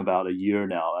has been about a year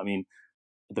now.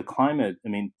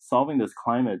 Solving this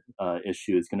climate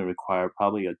issue is going to require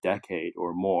probably a decade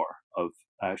or more of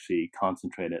actually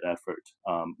concentrated effort,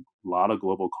 a lot of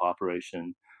global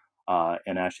cooperation,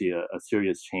 and actually a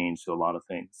serious change to a lot of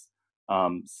things.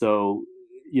 So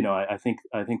I think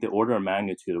the order of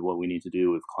magnitude of what we need to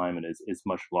do with climate is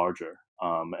much larger,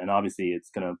 and obviously it's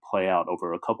going to play out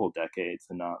over a couple of decades,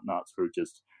 and not sort of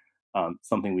just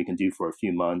something we can do for a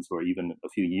few months or even a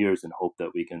few years and hope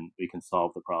that we can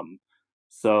solve the problem.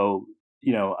 So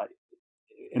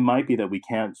it might be that we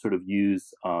can't sort of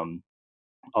use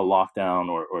a lockdown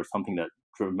or something that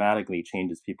dramatically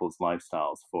changes people's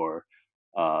lifestyles for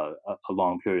a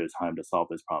long period of time to solve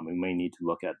this problem. We may need to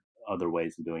look at other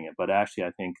ways of doing it. But actually,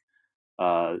 I think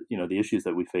the issues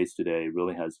that we face today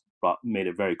really has made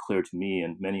it very clear to me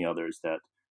and many others that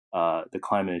the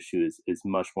climate issue is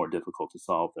much more difficult to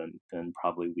solve than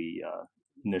probably we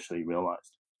initially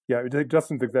realized. Yeah,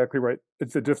 Justin's exactly right.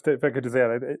 It's just, if I could just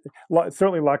add,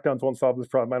 certainly lockdowns won't solve this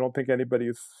problem. I don't think anybody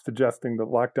is suggesting that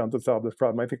lockdowns will solve this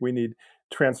problem. I think we need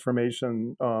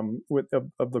transformation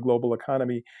of the global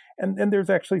economy, and there's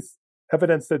actually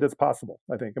evidence that it's possible.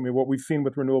 I think. I mean, what we've seen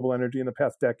with renewable energy in the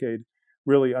past decade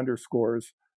really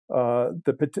underscores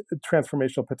the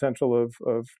transformational potential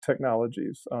of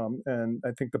technologies. And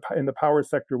I think in the power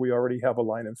sector, we already have a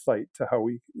line of sight to how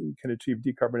we can achieve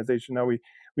decarbonization. Now we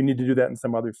need to do that in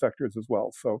some other sectors as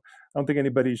well. So I don't think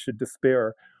anybody should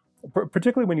despair,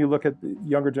 particularly when you look at the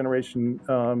younger generation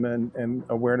and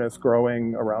awareness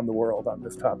growing around the world on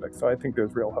this topic. So I think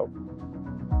there's real hope.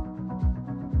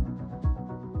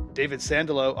 David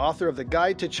Sandalow, author of The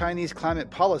Guide to Chinese Climate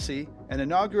Policy, an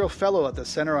inaugural fellow at the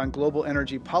Center on Global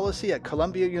Energy Policy at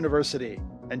Columbia University,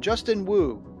 and Justin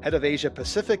Wu, head of Asia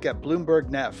Pacific at Bloomberg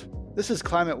NEF. This is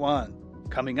Climate One.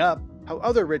 Coming up, how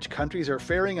other rich countries are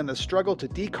faring in the struggle to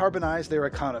decarbonize their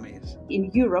economies.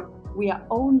 In Europe, we are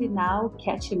only now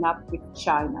catching up with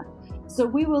China. So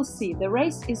we will see. The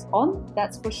race is on,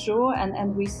 that's for sure,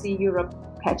 and we see Europe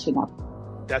catching up.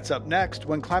 That's up next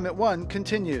when Climate One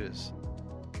continues.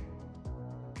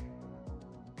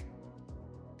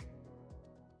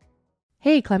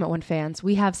 Hey, Climate One fans,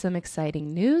 we have some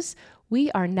exciting news.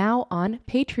 We are now on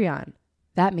Patreon.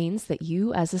 That means that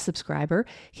you, as a subscriber,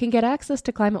 can get access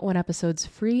to Climate One episodes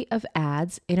free of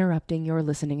ads interrupting your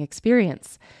listening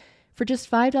experience. For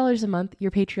just $5 a month, your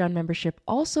Patreon membership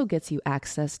also gets you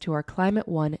access to our Climate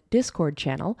One Discord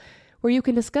channel, where you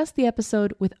can discuss the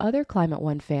episode with other Climate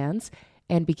One fans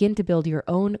and begin to build your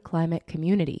own climate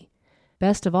community.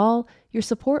 Best of all, your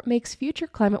support makes future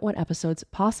Climate One episodes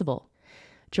possible.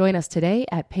 Join us today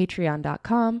at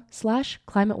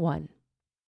patreon.com/climateone.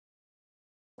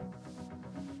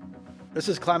 This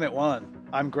is Climate One.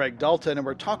 I'm Greg Dalton, and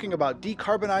we're talking about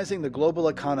decarbonizing the global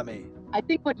economy. I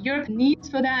think what Europe needs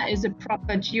for that is a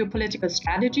proper geopolitical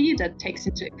strategy that takes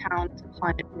into account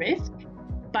climate risk,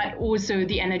 but also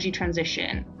the energy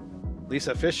transition.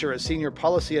 Lisa Fischer is Senior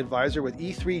Policy Advisor with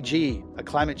E3G, a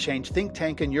climate change think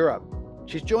tank in Europe.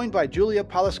 She's joined by Julia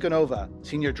Poliskanova,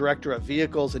 Senior Director of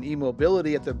Vehicles and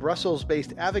E-Mobility at the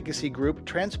Brussels-based advocacy group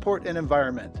Transport and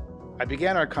Environment. I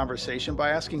began our conversation by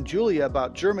asking Julia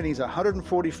about Germany's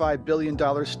 $145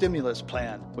 billion stimulus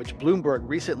plan, which Bloomberg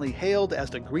recently hailed as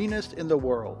the greenest in the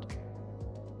world.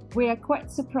 We are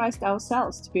quite surprised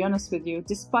ourselves, to be honest with you,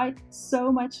 despite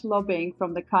so much lobbying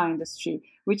from the car industry,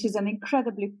 which is an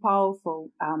incredibly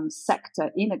powerful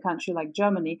sector in a country like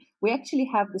Germany. We actually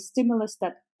have the stimulus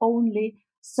that only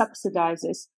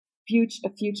subsidizes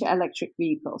future electric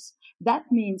vehicles.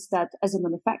 That means that as a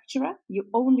manufacturer, you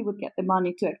only would get the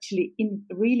money to actually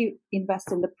really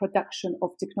invest in the production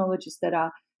of technologies that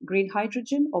are green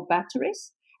hydrogen or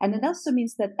batteries. And it also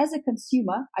means that as a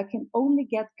consumer, I can only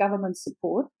get government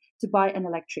support to buy an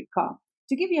electric car.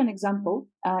 To give you an example,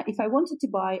 if I wanted to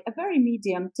buy a very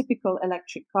medium, typical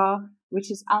electric car,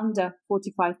 which is under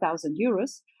 45,000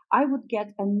 euros, I would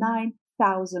get a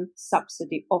 9,000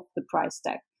 subsidy off the price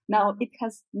tag. Now, it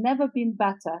has never been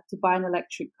better to buy an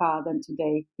electric car than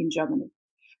today in Germany.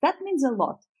 That means a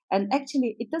lot. And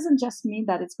actually, it doesn't just mean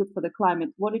that it's good for the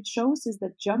climate. What it shows is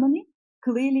that Germany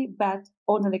clearly bet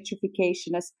on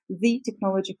electrification as the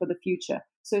technology for the future.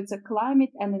 So it's a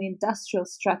climate and an industrial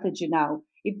strategy now.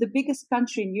 If the biggest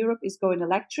country in Europe is going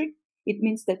electric, it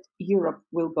means that Europe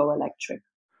will go electric.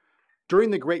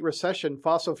 During the Great Recession,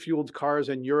 fossil-fueled cars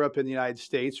in Europe and the United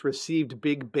States received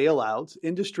big bailouts.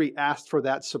 Industry asked for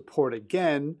that support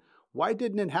again. Why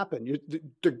didn't it happen?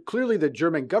 Clearly, the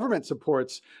German government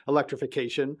supports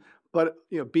electrification, but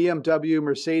BMW,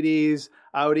 Mercedes,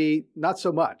 Audi, not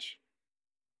so much.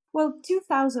 Well,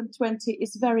 2020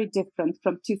 is very different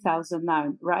from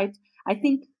 2009, right? I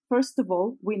think, first of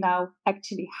all, we now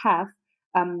actually have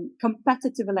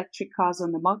competitive electric cars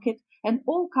on the market. And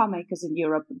all car makers in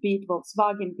Europe, be it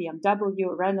Volkswagen, BMW,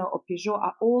 Renault, or Peugeot,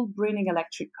 are all bringing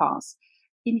electric cars.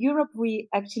 In Europe, we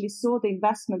actually saw the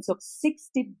investments of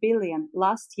 60 billion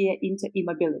last year into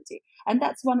e-mobility. And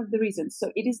that's one of the reasons.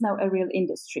 So it is now a real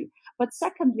industry. But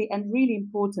secondly, and really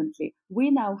importantly, we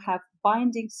now have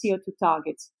binding CO2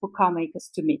 targets for car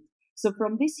makers to meet. So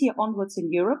from this year onwards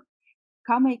in Europe,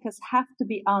 car makers have to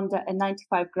be under a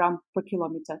 95 gram per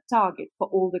kilometer target for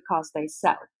all the cars they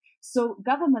sell. So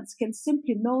governments can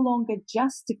simply no longer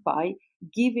justify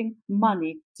giving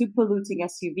money to polluting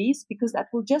SUVs because that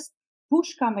will just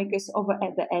push car makers over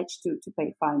at the edge to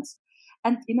pay fines.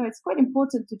 And, it's quite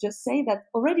important to just say that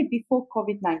already before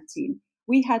COVID-19,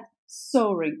 we had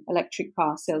soaring electric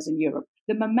car sales in Europe.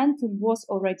 The momentum was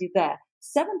already there.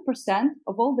 7%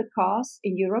 of all the cars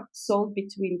in Europe sold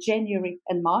between January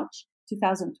and March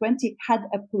 2020 had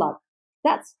a plug.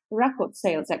 That's record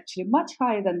sales, actually, much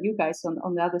higher than you guys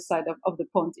on the other side of the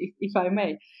pond, if I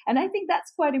may. And I think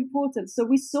that's quite important. So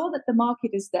we saw that the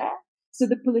market is there. So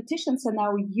the politicians are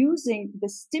now using the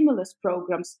stimulus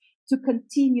programs to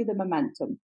continue the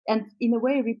momentum and in a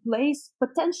way replace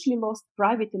potentially lost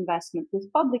private investment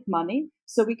with public money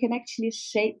so we can actually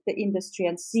shape the industry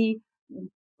and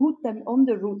put them on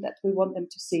the route that we want them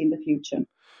to see in the future.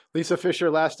 Lisa Fischer,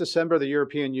 last December, the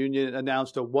European Union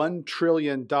announced a $1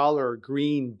 trillion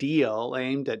Green Deal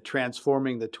aimed at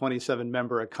transforming the 27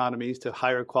 member economies to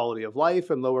higher quality of life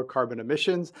and lower carbon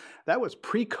emissions. That was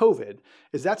pre-COVID.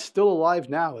 Is that still alive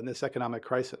now in this economic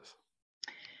crisis?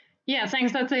 Yeah,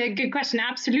 thanks. That's a good question.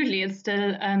 Absolutely, it's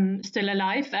still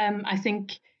alive. I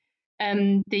think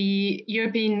the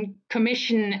European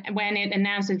Commission, when it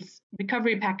announced its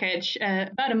recovery package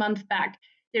about a month back,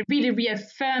 they really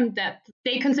reaffirmed that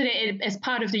they consider it as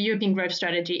part of the European growth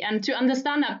strategy. And to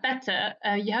understand that better,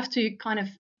 you have to kind of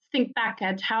think back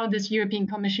at how this European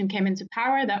Commission came into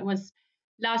power. That was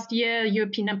last year,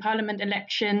 European Parliament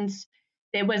elections.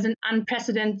 There was an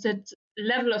unprecedented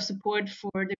level of support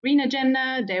for the green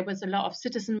agenda. There was a lot of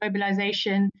citizen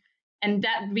mobilization. And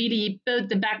that really built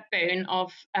the backbone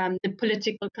of the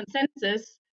political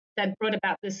consensus that brought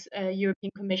about this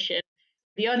European Commission.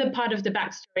 The other part of the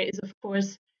backstory is, of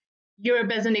course,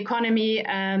 Europe as an economy.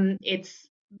 It's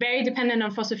very dependent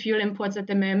on fossil fuel imports at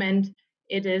the moment.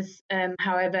 It is,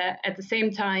 however, at the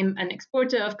same time, an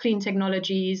exporter of clean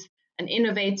technologies, an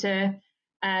innovator.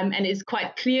 And it's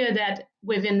quite clear that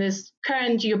within this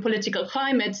current geopolitical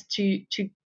climate, to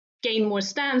gain more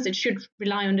stance, it should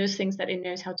rely on those things that it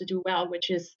knows how to do well,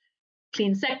 which is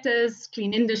clean sectors,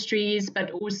 clean industries,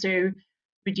 but also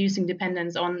reducing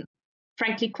dependence on,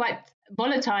 frankly, quite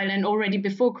volatile and already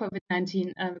before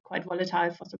COVID-19, quite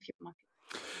volatile fossil fuel market.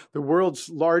 The world's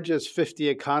largest 50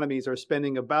 economies are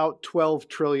spending about $12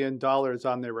 trillion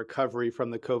on their recovery from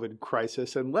the COVID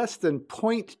crisis, and less than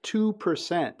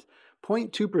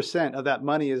 0.2% of that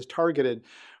money is targeted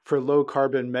for low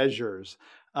carbon measures.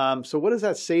 So what does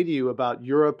that say to you about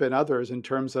Europe and others in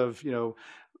terms of,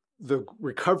 the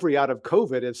recovery out of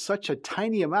COVID is such a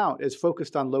tiny amount is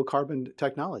focused on low carbon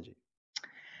technology?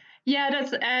 Yeah,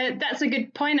 that's a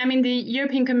good point. I mean, the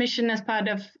European Commission, as part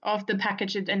of the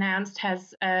package it announced,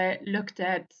 has looked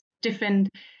at different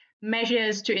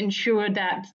measures to ensure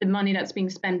that the money that's being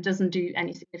spent doesn't do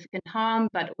any significant harm,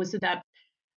 but also that,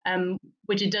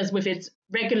 which it does with its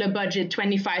regular budget,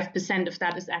 25% of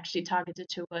that is actually targeted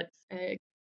towards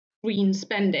green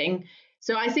spending.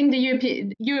 So I think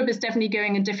Europe is definitely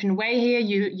going a different way here.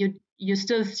 You're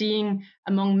still seeing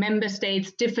among member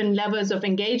states different levels of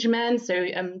engagement. So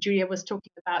Julia was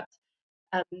talking about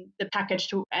the package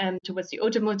towards the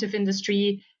automotive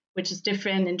industry, which is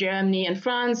different in Germany and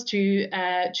France to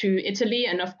Italy.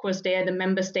 And of course, there the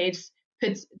member states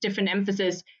put different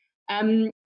emphasis.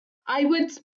 I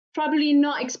would probably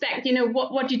not expect,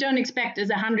 what you don't expect is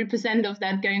 100% of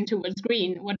that going towards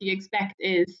green. What you expect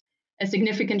is a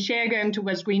significant share going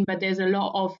towards green, but there's a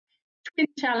lot of twin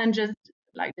challenges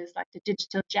like this, like the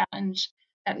digital challenge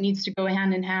that needs to go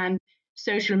hand in hand.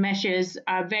 Social measures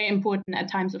are very important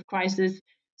at times of crisis.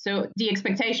 So the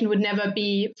expectation would never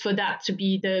be for that to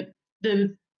be the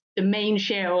main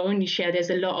share or only share. There's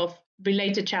a lot of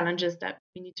related challenges that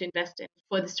we need to invest in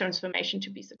for this transformation to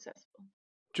be successful.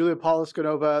 Julia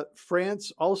Poloskanova,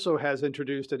 France also has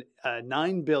introduced a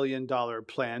 $9 billion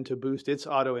plan to boost its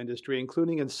auto industry,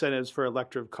 including incentives for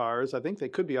electric cars. I think they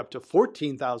could be up to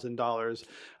 $14,000,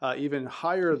 even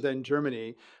higher than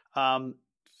Germany.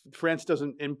 France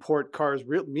doesn't import cars,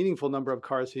 meaningful number of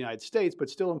cars to the United States, but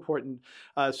still important.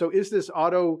 So is this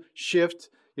auto shift,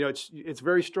 it's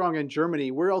very strong in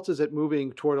Germany. Where else is it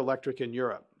moving toward electric in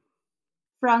Europe?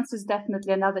 France is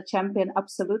definitely another champion,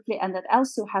 absolutely. And that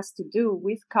also has to do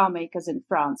with car makers in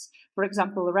France. For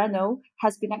example, Renault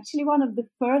has been actually one of the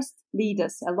first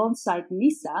leaders alongside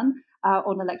Nissan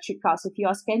on electric cars. If you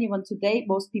ask anyone today,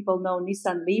 most people know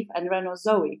Nissan Leaf and Renault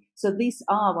Zoe. So these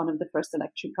are one of the first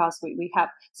electric cars we have.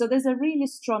 So there's a really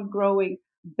strong growing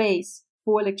base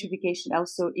for electrification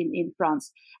also in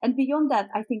France. And beyond that,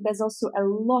 I think there's also a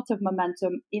lot of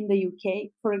momentum in the UK,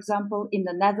 for example, in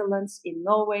the Netherlands, in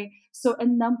Norway. So a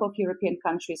number of European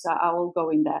countries are all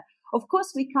going there. Of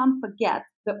course, we can't forget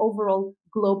the overall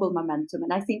global momentum.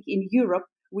 And I think in Europe,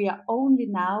 we are only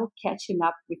now catching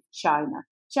up with China.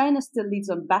 China still leads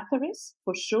on batteries,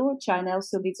 for sure. China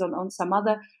also leads on some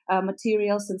other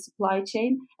materials and supply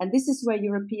chain. And this is where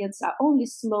Europeans are only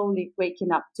slowly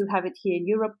waking up to have it here in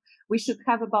Europe. We should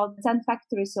have about 10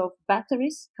 factories of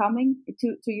batteries coming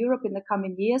to Europe in the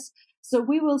coming years. So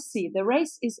we will see. The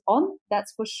race is on,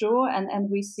 that's for sure. And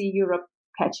we see Europe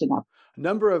catching up. A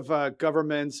number of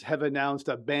governments have announced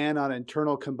a ban on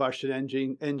internal combustion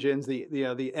engines,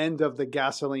 the end of the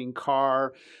gasoline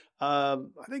car. I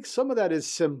think some of that is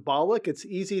symbolic. It's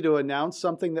easy to announce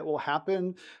something that will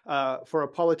happen, for a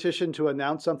politician to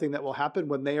announce something that will happen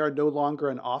when they are no longer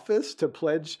in office, to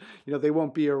pledge, they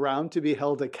won't be around to be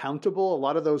held accountable. A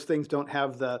lot of those things don't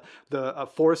have the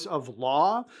force of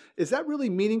law. Is that really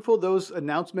meaningful, those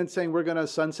announcements saying we're going to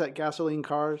sunset gasoline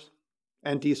cars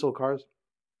and diesel cars?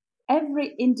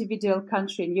 Every individual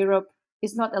country in Europe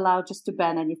is not allowed just to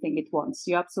ban anything it wants.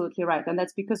 You're absolutely right. And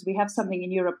that's because we have something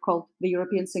in Europe called the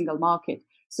European single market.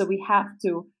 So we have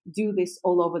to do this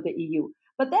all over the EU.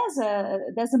 But there's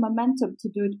a momentum to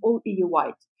do it all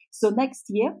EU-wide. So next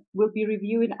year, we'll be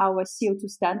reviewing our CO2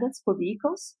 standards for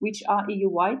vehicles, which are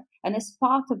EU-wide. And as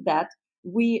part of that,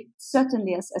 we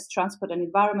certainly, as Transport and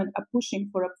Environment, are pushing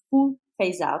for a full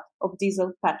phase-out of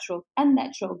diesel, petrol, and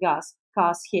natural gas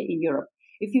cars here in Europe.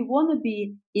 If you want to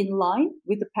be in line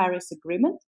with the Paris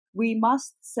Agreement, we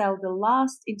must sell the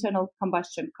last internal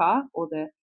combustion car or the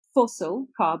fossil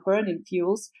car burning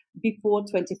fuels before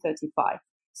 2035.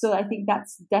 So I think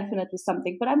that's definitely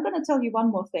something. But I'm going to tell you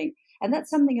one more thing, and that's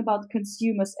something about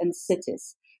consumers and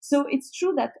cities. So it's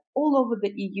true that all over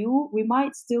the EU, we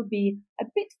might still be a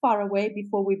bit far away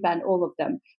before we ban all of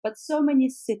them. But so many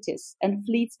cities and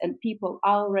fleets and people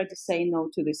are already saying no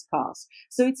to these cars.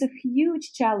 So it's a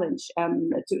huge challenge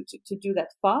to do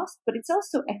that fast, but it's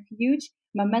also a huge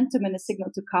momentum and a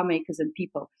signal to car makers and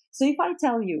people. So if I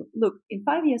tell you, look, in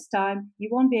 5 years' time, you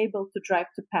won't be able to drive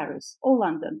to Paris or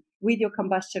London with your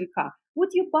combustion car, would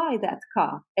you buy that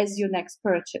car as your next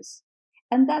purchase?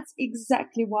 And that's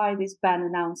exactly why these ban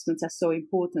announcements are so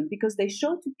important, because they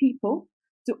show to people,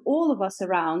 to all of us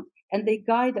around, and they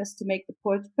guide us to make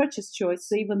the purchase choice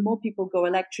so even more people go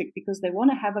electric because they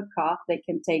want to have a car they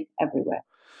can take everywhere.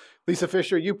 Lisa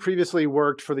Fischer, you previously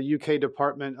worked for the UK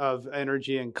Department of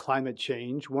Energy and Climate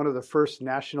Change, one of the first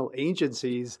national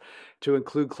agencies to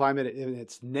include climate in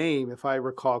its name, if I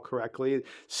recall correctly.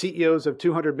 CEOs of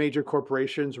 200 major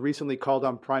corporations recently called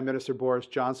on Prime Minister Boris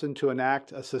Johnson to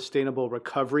enact a sustainable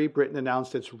recovery. Britain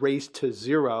announced its race to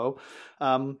zero.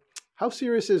 How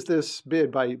serious is this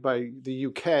bid by the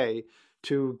UK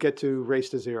to get to race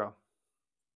to zero?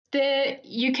 The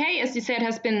UK, as you said,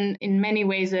 has been in many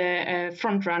ways a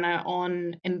front runner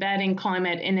on embedding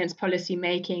climate in its policy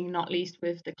making, not least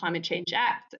with the Climate Change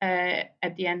Act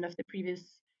at the end of the previous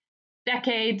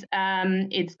decade.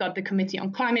 It's got the Committee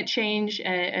on Climate Change,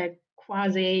 a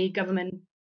quasi-government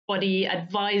body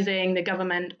advising the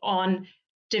government on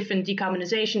different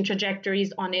decarbonization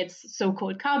trajectories, on its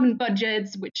so-called carbon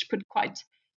budgets, which put quite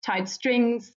tight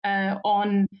strings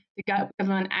on the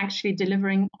government actually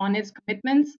delivering on its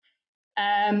commitments.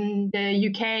 The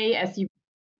UK, as you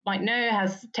might know,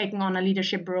 has taken on a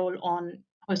leadership role on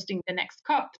hosting the next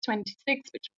COP26, which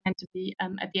was meant to be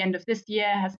at the end of this year,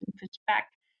 has been pushed back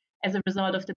as a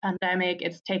result of the pandemic.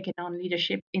 It's taken on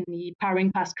leadership in the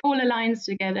Powering Past Coal Alliance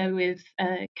together with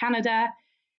Canada.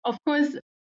 Of course,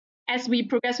 as we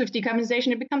progress with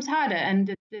decarbonization, it becomes harder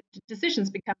and the decisions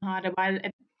become harder. While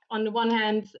on the one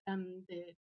hand, the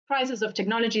prices of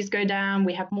technologies go down,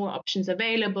 we have more options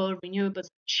available, renewables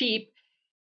are cheap.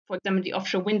 For example, the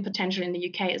offshore wind potential in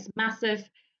the UK is massive.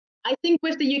 I think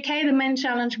with the UK, the main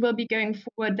challenge will be going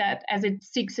forward that as it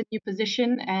seeks a new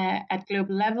position at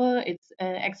global level, it's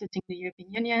exiting the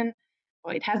European Union,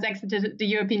 or it has exited the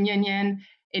European Union.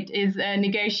 It is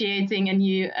negotiating a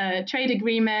new trade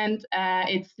agreement.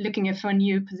 It's looking for a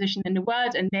new position in the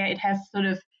world. And there it has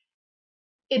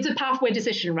it's a pathway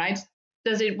decision, right?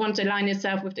 Does it want to align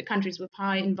itself with the countries with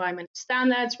high environmental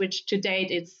standards, which to date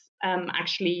it's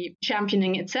actually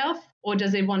championing itself, or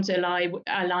does it want to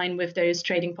align with those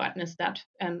trading partners that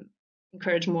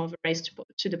encourage more of a race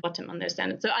to the bottom on their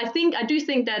standards? So I do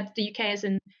think that the UK is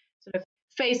in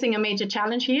facing a major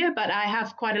challenge here, but I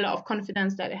have quite a lot of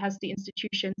confidence that it has the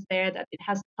institutions there, that it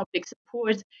has public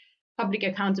support, public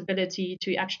accountability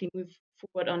to actually move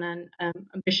forward on an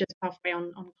ambitious pathway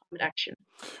on climate action.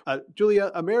 Julia,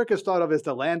 America is thought of as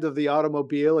the land of the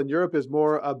automobile, and Europe is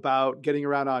more about getting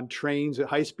around on trains,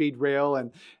 high-speed rail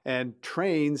and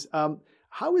trains.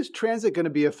 How is transit going to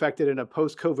be affected in a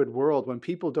post-COVID world when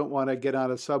people don't want to get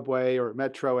on a subway or a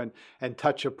metro and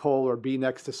touch a pole or be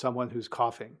next to someone who's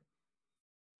coughing?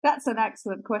 That's an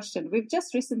excellent question. We've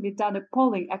just recently done a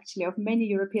polling, actually, of many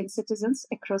European citizens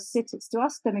across cities to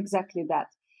ask them exactly that.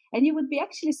 And you would be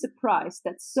actually surprised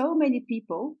that so many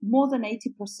people, more than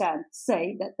 80%,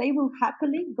 say that they will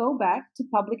happily go back to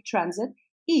public transit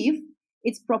if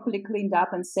it's properly cleaned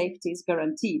up and safety is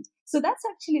guaranteed. So that's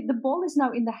actually, the ball is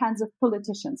now in the hands of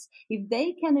politicians. If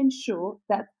they can ensure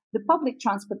that the public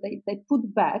transport they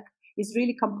put back is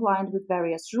really compliant with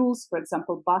various rules. For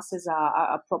example, buses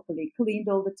are properly cleaned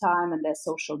all the time and there's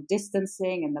social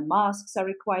distancing and the masks are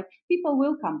required, people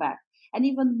will come back. And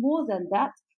even more than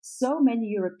that, so many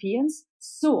Europeans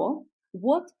saw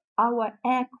what our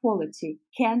air quality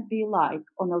can be like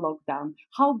on a lockdown,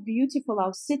 how beautiful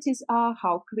our cities are,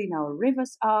 how clean our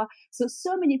rivers are.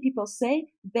 So many people say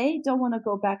they don't want to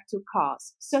go back to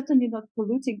cars, certainly not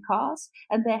polluting cars,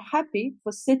 and they're happy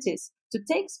for cities to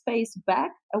take space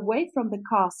back away from the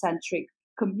car-centric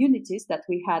communities that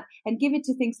we had and give it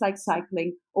to things like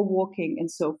cycling or walking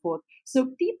and so forth.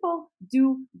 So people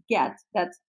do get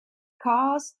that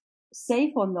cars,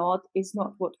 safe or not, is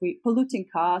not what polluting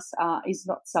cars is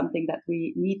not something that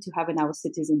we need to have in our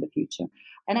cities in the future.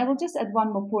 And I will just add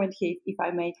one more point here, if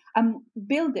I may.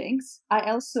 Buildings are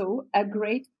also a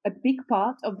big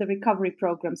part of the recovery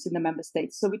programs in the member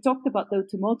states. So we talked about the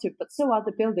automotive, but so are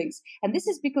the buildings. And this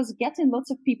is because getting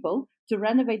lots of people to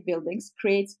renovate buildings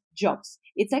creates jobs.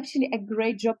 It's actually a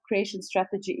great job creation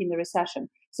strategy in the recession.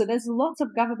 So there's lots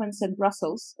of governments in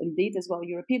Brussels, indeed as well,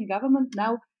 European government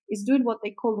now is doing what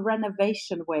they call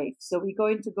renovation wave. So we're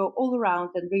going to go all around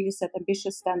and really set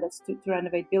ambitious standards to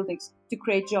renovate buildings, to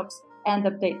create jobs and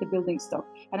update the building stock.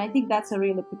 And I think that's a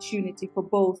real opportunity for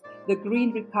both the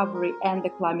green recovery and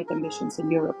the climate ambitions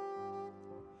in Europe.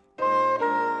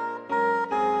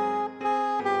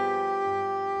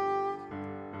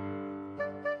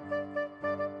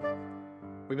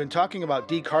 We've been talking about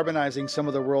decarbonizing some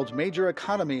of the world's major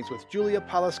economies with Julia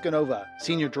Poliskanova,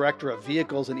 Senior Director of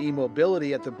Vehicles and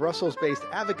E-Mobility at the Brussels-based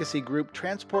advocacy group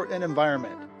Transport and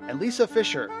Environment, and Lisa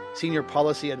Fischer, Senior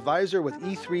Policy Advisor with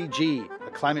E3G,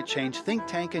 a climate change think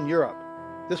tank in Europe.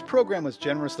 This program was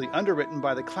generously underwritten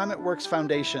by the ClimateWorks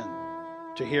Foundation.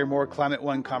 To hear more Climate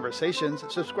One conversations,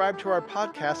 subscribe to our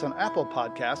podcast on Apple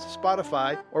Podcasts,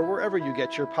 Spotify, or wherever you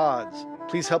get your pods.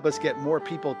 Please help us get more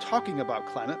people talking about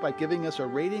climate by giving us a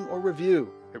rating or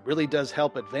review. It really does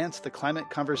help advance the climate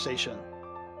conversation.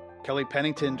 Kelly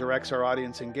Pennington directs our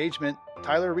audience engagement.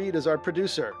 Tyler Reed is our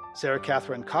producer. Sarah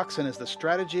Catherine Coxon is the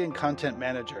strategy and content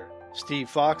manager. Steve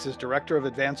Fox is director of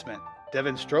advancement.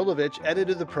 Devin Strolovich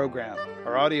edited the program.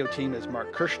 Our audio team is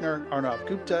Mark Kirshner, Arnav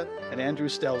Gupta, and Andrew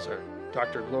Stelzer.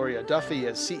 Dr. Gloria Duffy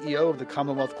is CEO of the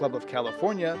Commonwealth Club of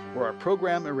California, where our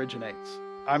program originates.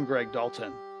 I'm Greg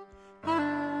Dalton.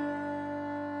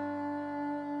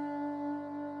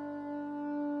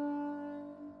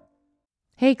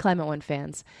 Hey, Climate One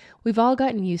fans. We've all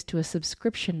gotten used to a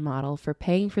subscription model for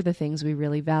paying for the things we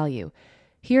really value.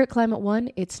 Here at Climate One,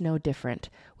 it's no different.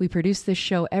 We produce this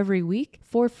show every week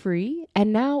for free,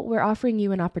 and now we're offering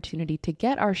you an opportunity to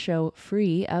get our show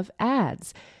free of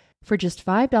ads. For just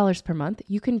 $5 per month,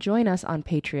 you can join us on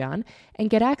Patreon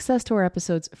and get access to our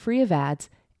episodes free of ads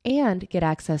and get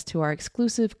access to our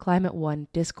exclusive Climate One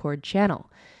Discord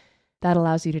channel. That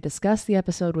allows you to discuss the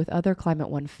episode with other Climate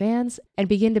One fans and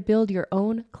begin to build your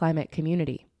own climate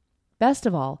community. Best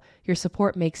of all, your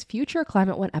support makes future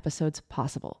Climate One episodes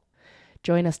possible.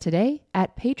 Join us today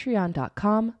at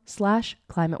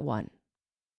patreon.com/climateone.